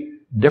see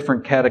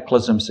different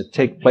cataclysms that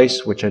take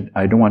place, which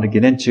I don't want to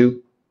get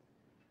into.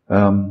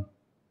 And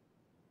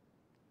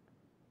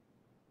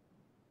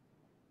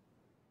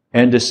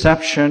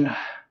deception.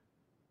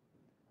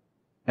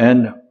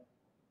 And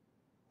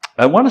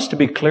I want us to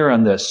be clear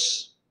on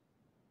this,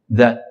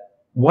 that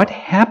what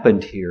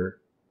happened here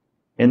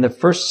in the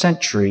first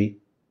century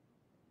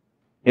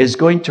is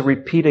going to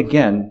repeat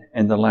again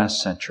in the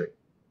last century.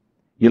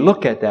 You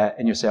look at that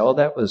and you say, oh,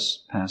 that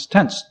was past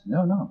tense.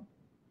 No.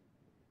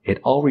 It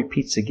all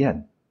repeats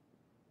again.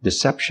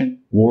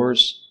 Deception,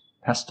 wars,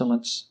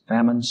 pestilence,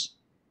 famines.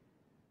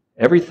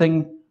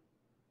 Everything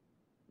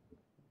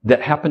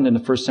that happened in the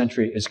first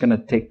century is going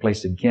to take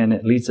place again.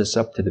 It leads us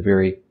up to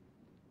the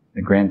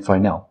grand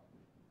finale.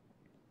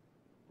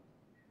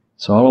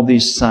 So all of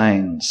these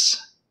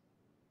signs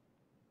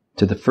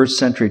to the first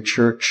century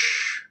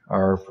church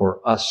are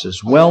for us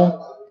as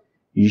well.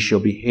 Ye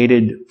shall be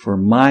hated for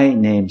my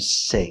name's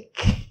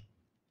sake.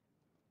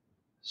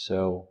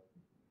 So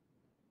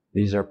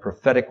these are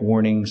prophetic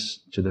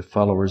warnings to the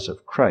followers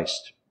of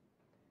Christ.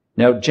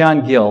 Now,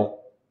 John Gill,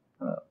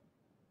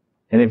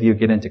 any of you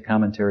get into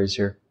commentaries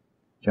here?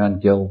 John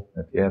Gill,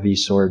 if you have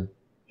eSword,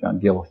 John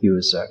Gill, he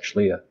was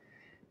actually a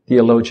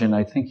theologian.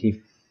 I think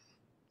he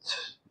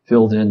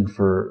filled in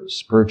for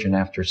Spurgeon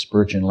after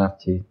Spurgeon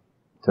left. He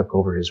took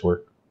over his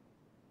work.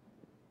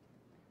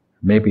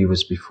 Maybe it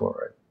was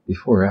before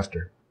or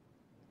after.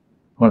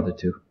 One of the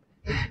two.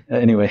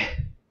 Anyway,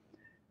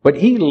 but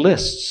he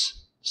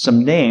lists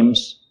some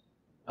names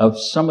of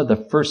some of the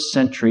first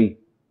century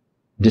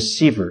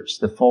deceivers,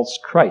 the false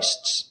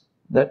Christs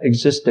that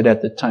existed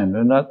at the time.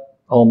 They're not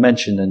all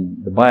mentioned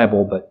in the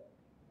Bible, but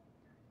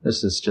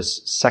this is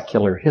just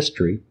secular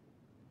history.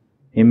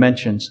 He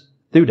mentions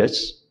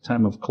Theudas,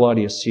 time of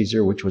Claudius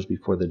Caesar, which was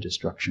before the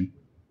destruction,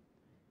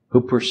 who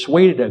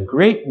persuaded a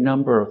great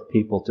number of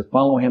people to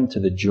follow him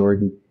to the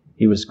Jordan.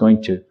 He was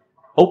going to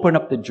open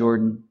up the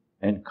Jordan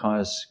and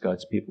cause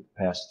God's people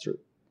to pass through.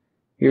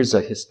 Here's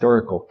a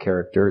historical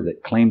character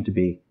that claimed to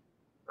be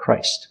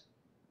Christ.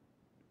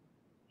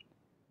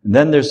 And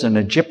then there's an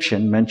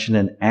Egyptian mentioned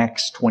in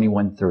Acts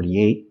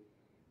 21:38.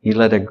 He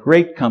led a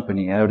great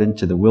company out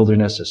into the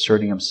wilderness,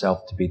 asserting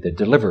himself to be the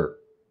deliverer.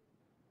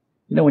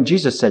 You know, when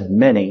Jesus said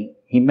many,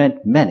 he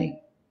meant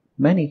many.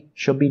 Many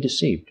shall be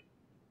deceived.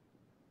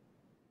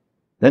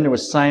 Then there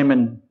was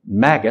Simon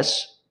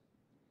Magus,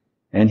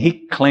 and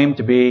he claimed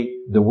to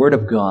be the Word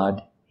of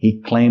God.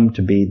 He claimed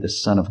to be the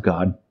Son of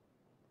God.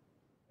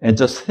 And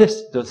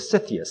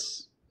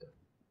Dositheus,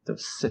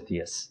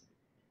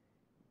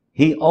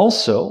 he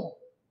also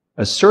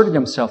asserted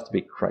himself to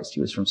be Christ.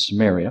 He was from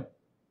Samaria.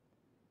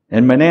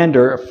 And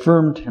Menander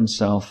affirmed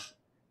himself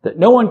that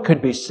no one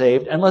could be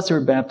saved unless they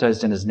were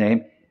baptized in his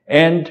name.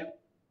 And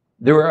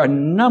there were a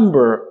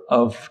number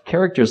of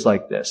characters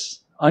like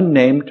this,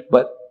 unnamed,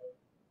 but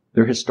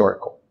they're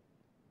historical,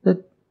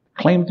 that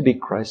claimed to be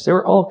Christ. There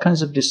were all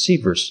kinds of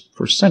deceivers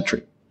for a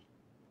century.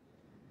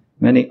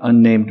 Many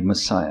unnamed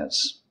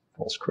messiahs,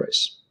 false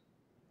Christs.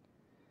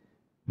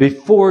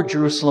 Before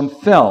Jerusalem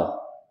fell,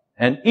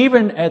 and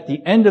even at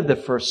the end of the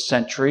first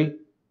century,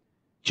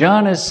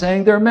 John is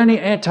saying there are many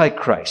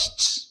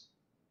antichrists.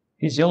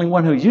 He's the only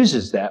one who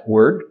uses that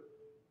word,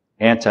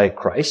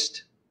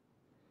 antichrist.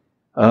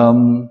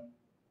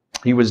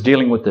 He was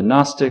dealing with the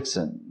Gnostics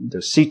and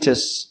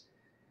Docetists,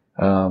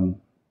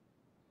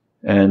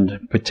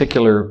 and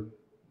particular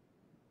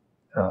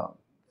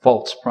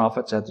false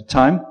prophets at the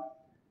time.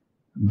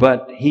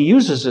 But he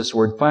uses this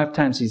word 5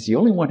 times. He's the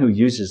only one who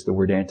uses the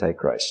word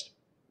antichrist.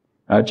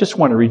 I just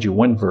want to read you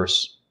one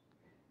verse.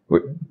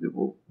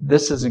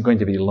 This isn't going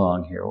to be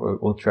long here.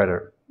 We'll try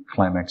to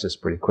climax this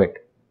pretty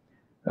quick.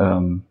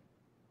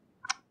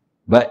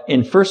 But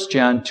in 1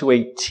 John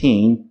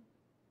 2:18,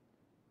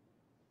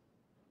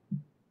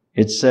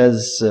 it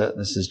says,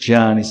 this is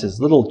John, he says,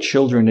 "Little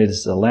children, it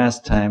is the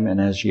last time, and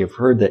as ye have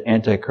heard that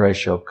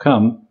Antichrist shall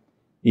come,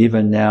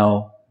 even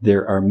now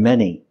there are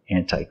many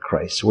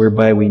antichrists,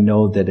 whereby we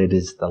know that it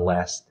is the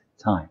last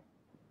time."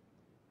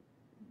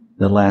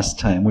 The last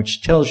time,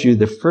 which tells you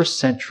the first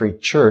century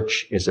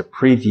church is a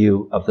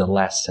preview of the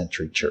last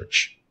century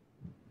church.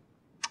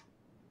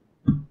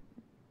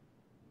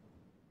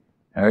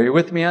 Are you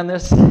with me on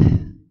this?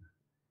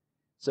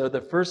 So the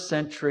first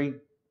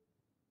century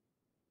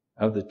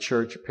of the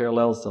church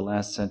parallels the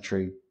last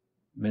century,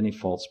 many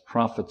false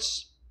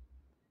prophets.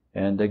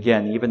 And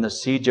again, even the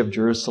siege of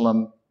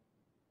Jerusalem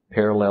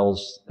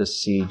parallels the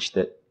siege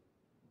that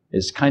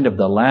is kind of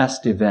the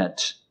last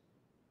event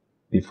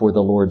before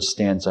the Lord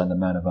stands on the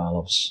Mount of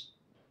Olives.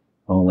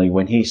 Only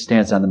when he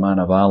stands on the Mount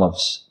of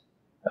Olives,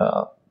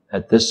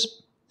 at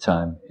this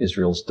time,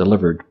 Israel's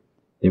delivered.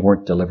 They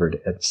weren't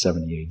delivered at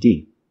 70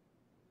 AD.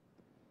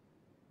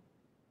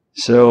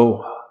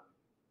 So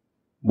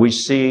we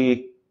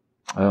see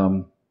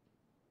in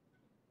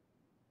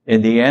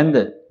the end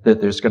that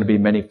there's going to be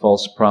many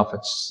false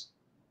prophets,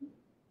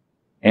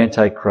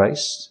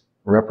 Antichrist,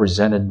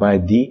 represented by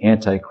the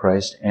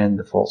Antichrist and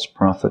the false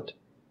prophet,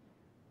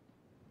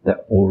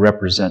 that will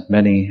represent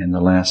many in the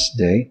last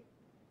day.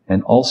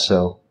 And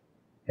also,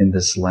 in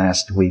this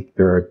last week,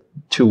 there are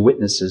 2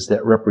 witnesses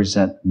that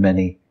represent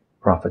many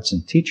prophets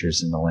and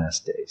teachers in the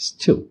last days,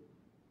 too.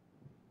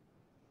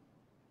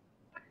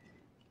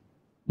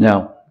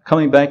 Now,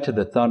 coming back to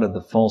the thought of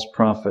the false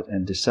prophet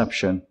and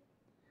deception,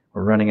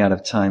 we're running out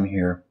of time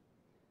here.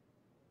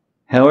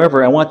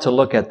 However, I want to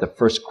look at the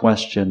first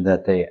question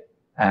that they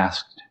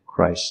asked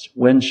Christ.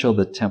 When shall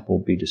the temple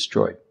be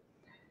destroyed?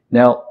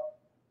 Now,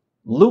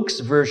 Luke's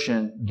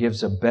version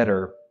gives a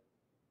better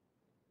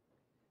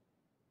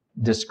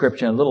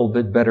description, a little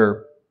bit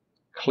better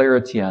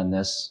clarity on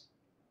this,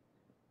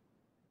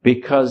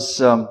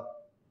 because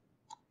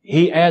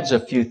he adds a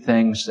few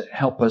things that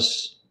help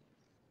us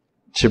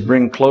to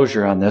bring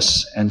closure on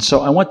this. And so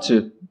I want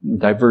to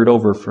divert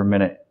over for a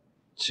minute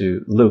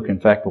to Luke. In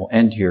fact, we'll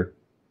end here.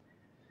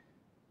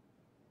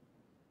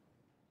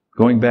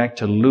 Going back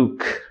to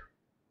Luke,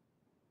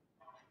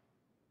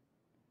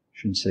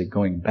 shouldn't say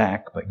going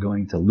back, but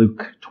going to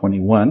Luke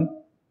 21.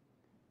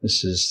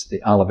 This is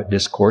the Olivet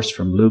Discourse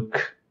from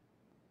Luke.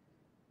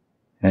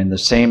 And the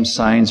same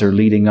signs are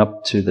leading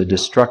up to the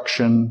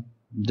destruction,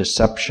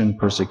 deception,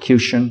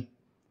 persecution,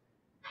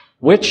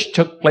 which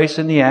took place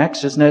in the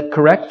Acts. Isn't that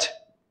correct?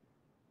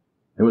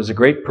 There was a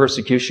great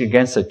persecution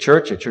against the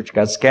church. The church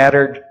got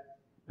scattered.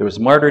 There was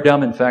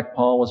martyrdom. In fact,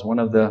 Paul was one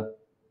of the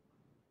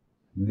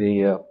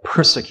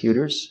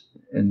persecutors.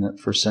 in the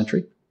first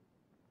century.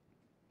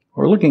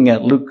 We're looking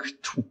at Luke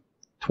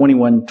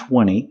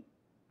 21:20.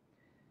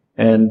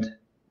 And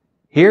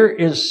here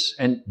is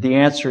the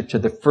answer to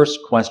the first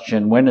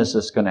question, when is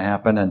this going to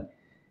happen? And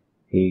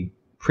he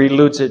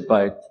preludes it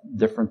by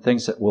different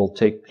things that will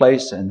take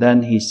place. And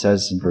then he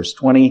says in verse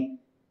 20,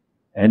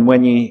 "And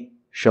when ye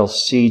shall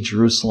see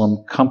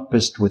Jerusalem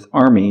compassed with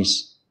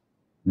armies,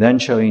 then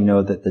shall ye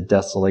know that the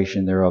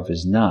desolation thereof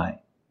is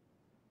nigh."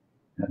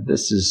 Now,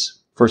 this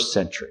is first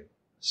century.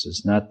 This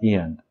is not the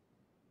end.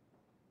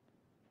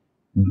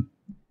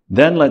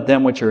 "Then let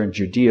them which are in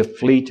Judea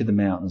flee to the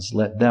mountains.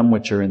 Let them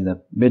which are in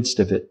the midst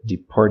of it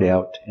depart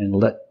out, and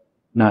let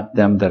not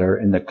them that are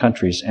in the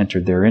countries enter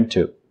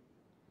thereinto."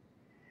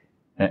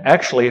 And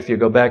actually, if you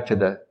go back to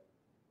the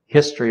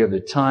history of the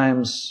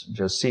times,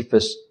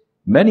 Josephus,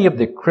 many of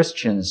the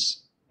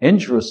Christians in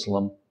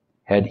Jerusalem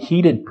had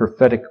heeded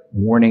prophetic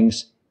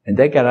warnings, and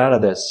they got out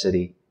of that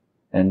city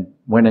and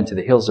went into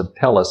the hills of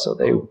Pella. So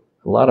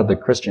a lot of the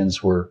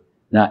Christians were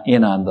not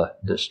in on the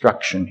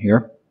destruction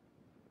here.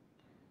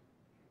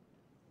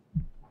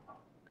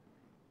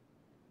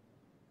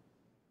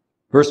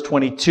 Verse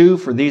 22,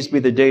 "For these be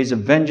the days of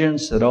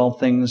vengeance, that all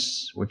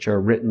things which are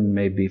written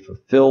may be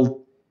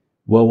fulfilled.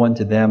 Woe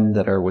unto them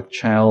that are with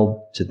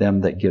child, to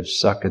them that give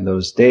suck in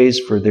those days,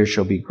 for there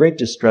shall be great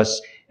distress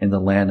in the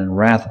land and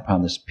wrath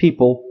upon this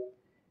people.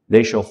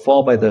 They shall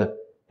fall by the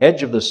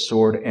edge of the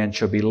sword and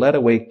shall be led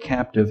away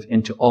captive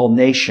into all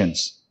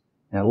nations."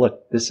 Now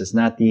look, this is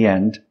not the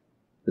end.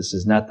 This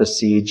is not the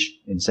siege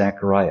in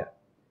Zechariah.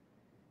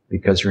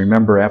 Because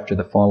remember, after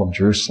the fall of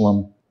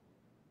Jerusalem,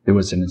 there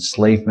was an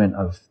enslavement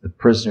of the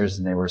prisoners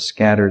and they were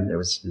scattered. There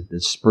was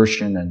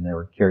dispersion and they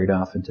were carried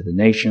off into the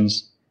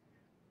nations.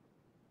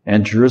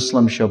 "And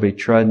Jerusalem shall be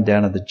trodden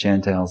down of the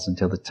Gentiles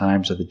until the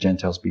times of the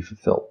Gentiles be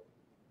fulfilled."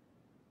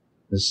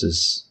 This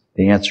is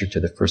the answer to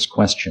the first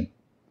question.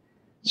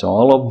 So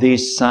all of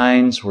these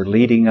signs were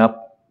leading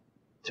up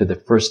to the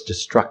first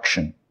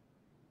destruction.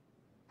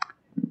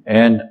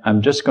 And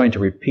I'm just going to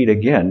repeat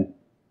again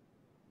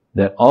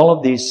that all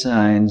of these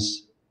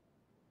signs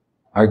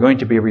are going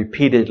to be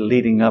repeated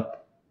leading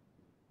up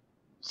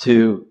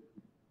to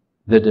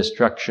the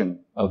destruction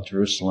of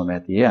Jerusalem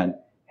at the end.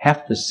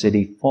 Half the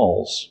city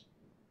falls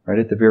right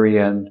at the very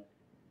end.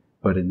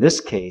 But in this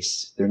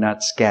case, they're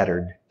not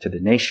scattered to the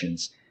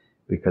nations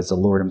because the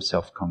Lord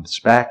himself comes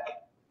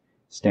back,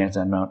 stands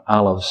on Mount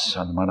Olives,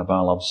 on the Mount of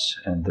Olives,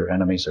 and their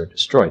enemies are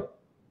destroyed.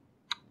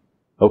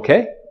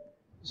 Okay?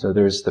 So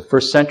there's the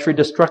first century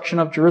destruction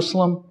of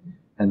Jerusalem,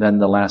 and then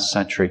the last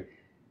century.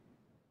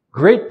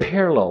 Great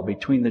parallel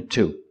between the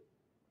two.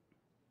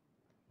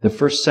 The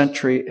first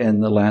century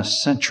and the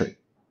last century.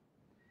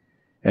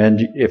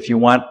 And if you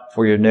want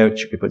for your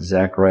notes, you could put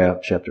Zechariah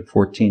chapter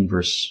 14,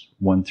 verse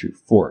 1 through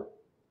 4.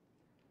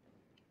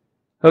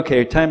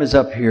 Okay, time is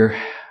up here,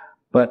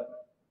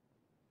 but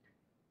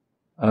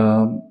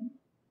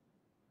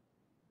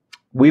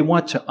we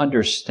want to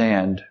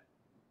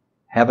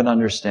have an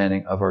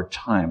understanding of our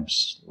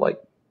times,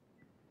 like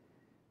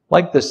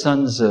the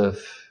sons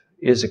of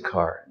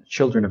Issachar,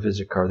 children of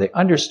Issachar. They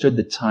understood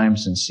the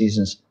times and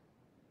seasons.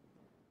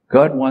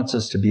 God wants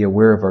us to be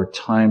aware of our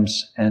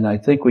times, and I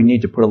think we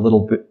need to put a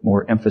little bit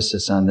more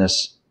emphasis on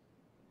this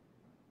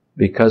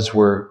because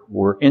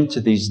we're into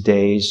these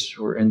days.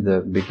 We're in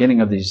the beginning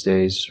of these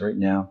days right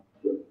now,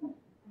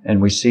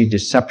 and we see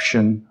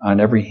deception on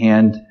every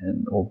hand,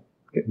 and we'll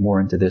get more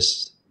into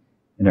this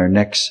in our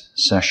next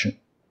session.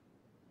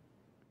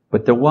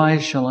 But the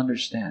wise shall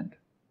understand.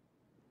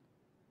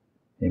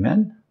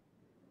 Amen?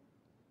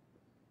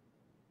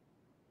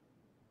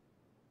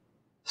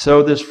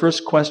 So this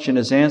first question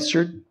is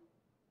answered.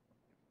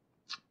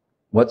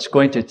 What's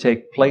going to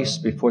take place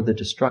before the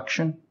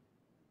destruction?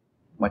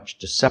 Much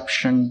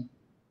deception.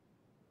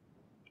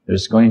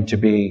 There's going to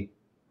be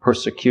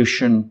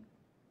persecution,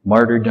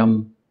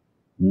 martyrdom,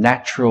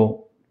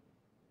 natural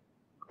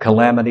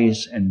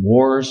calamities and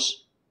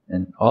wars.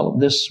 And all of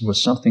this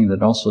was something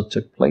that also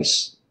took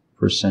place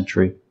first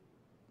century.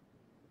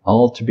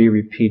 All to be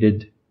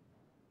repeated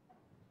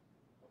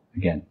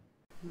again.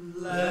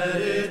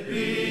 Let it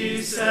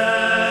be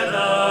said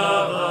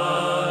of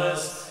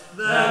us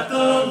that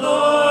the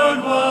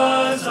Lord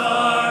was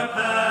our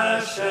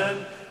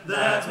passion,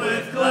 that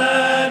with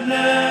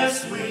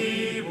gladness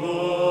we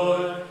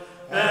bore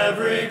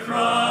every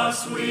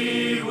cross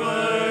we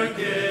were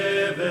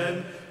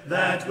given,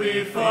 that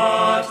we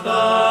fought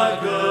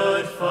the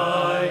good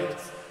fight,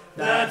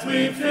 that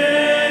we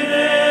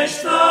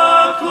finished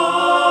the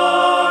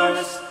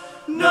course,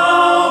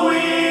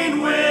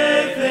 knowing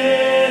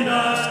within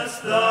us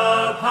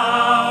the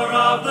power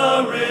of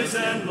the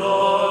risen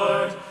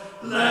Lord.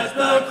 Let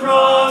the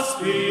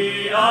cross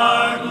be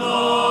our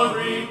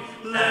glory,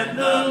 let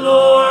the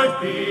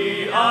Lord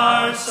be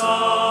our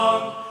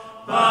song,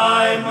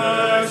 by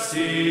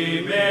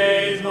mercy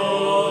made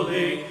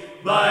holy,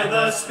 by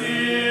the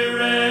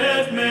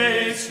Spirit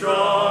made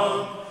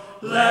strong.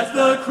 Let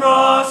the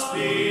cross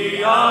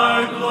be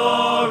our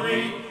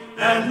glory,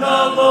 and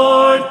the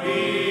Lord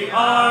be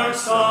our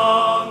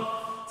song,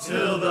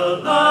 till the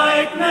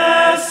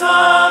likeness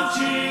of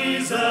Jesus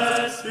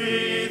Jesus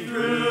be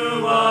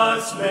through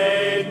us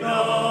made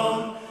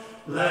known.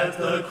 Let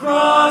the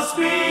cross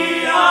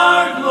be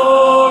our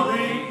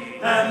glory,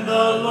 and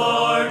the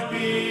Lord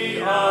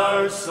be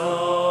our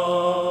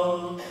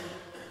song.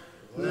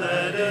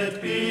 Let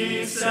it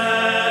be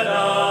said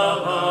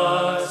of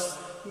us,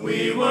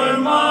 we were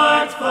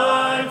marked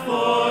by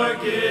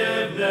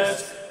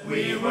forgiveness,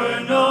 we were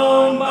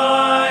known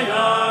by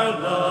our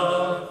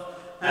love,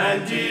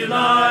 and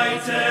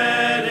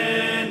delighted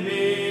in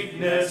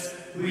meekness,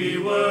 we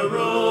were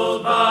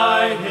ruled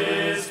by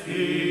his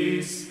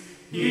peace,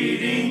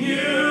 heeding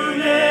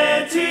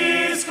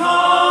unity's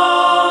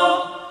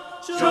call,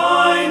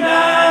 joined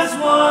as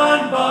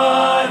one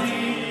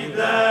body,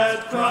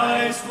 that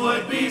Christ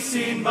would be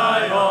seen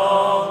by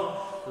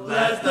all.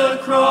 Let the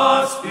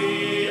cross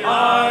be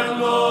our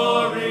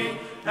glory,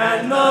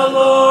 and the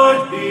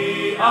Lord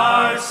be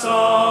our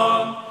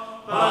song.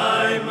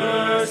 By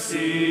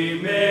mercy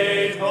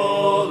made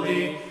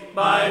holy,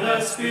 by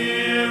the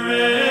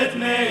Spirit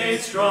made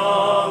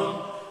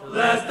strong.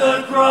 Let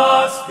the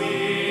cross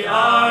be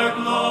our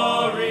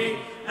glory,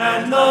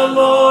 and the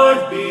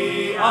Lord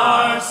be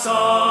our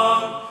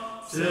song.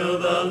 Till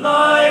the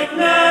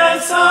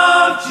likeness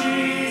of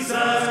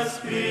Jesus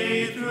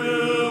be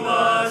through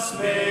us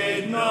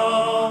made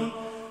known.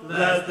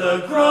 Let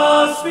the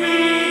cross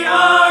be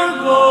our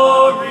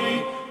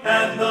glory,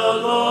 and the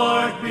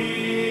Lord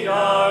be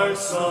our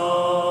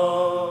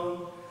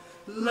song.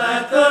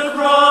 Let the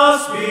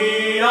cross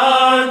be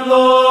our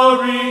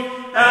glory,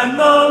 and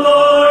the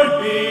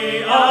Lord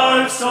be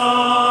our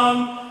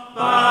song.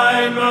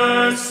 By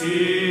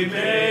mercy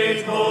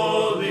made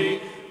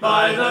holy,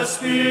 by the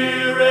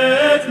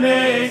Spirit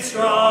made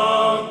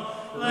strong.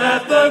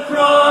 Let the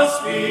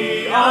cross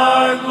be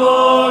our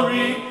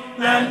glory,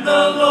 and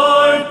the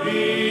Lord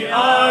be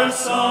our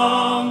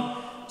song.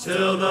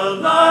 Till the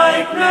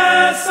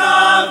likeness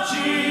of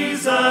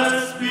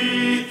Jesus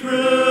be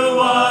through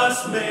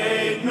us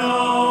made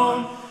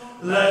known.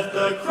 Let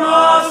the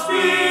cross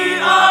be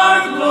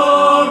our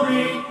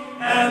glory,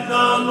 and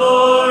the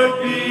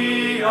Lord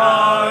be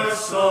our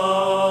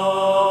song.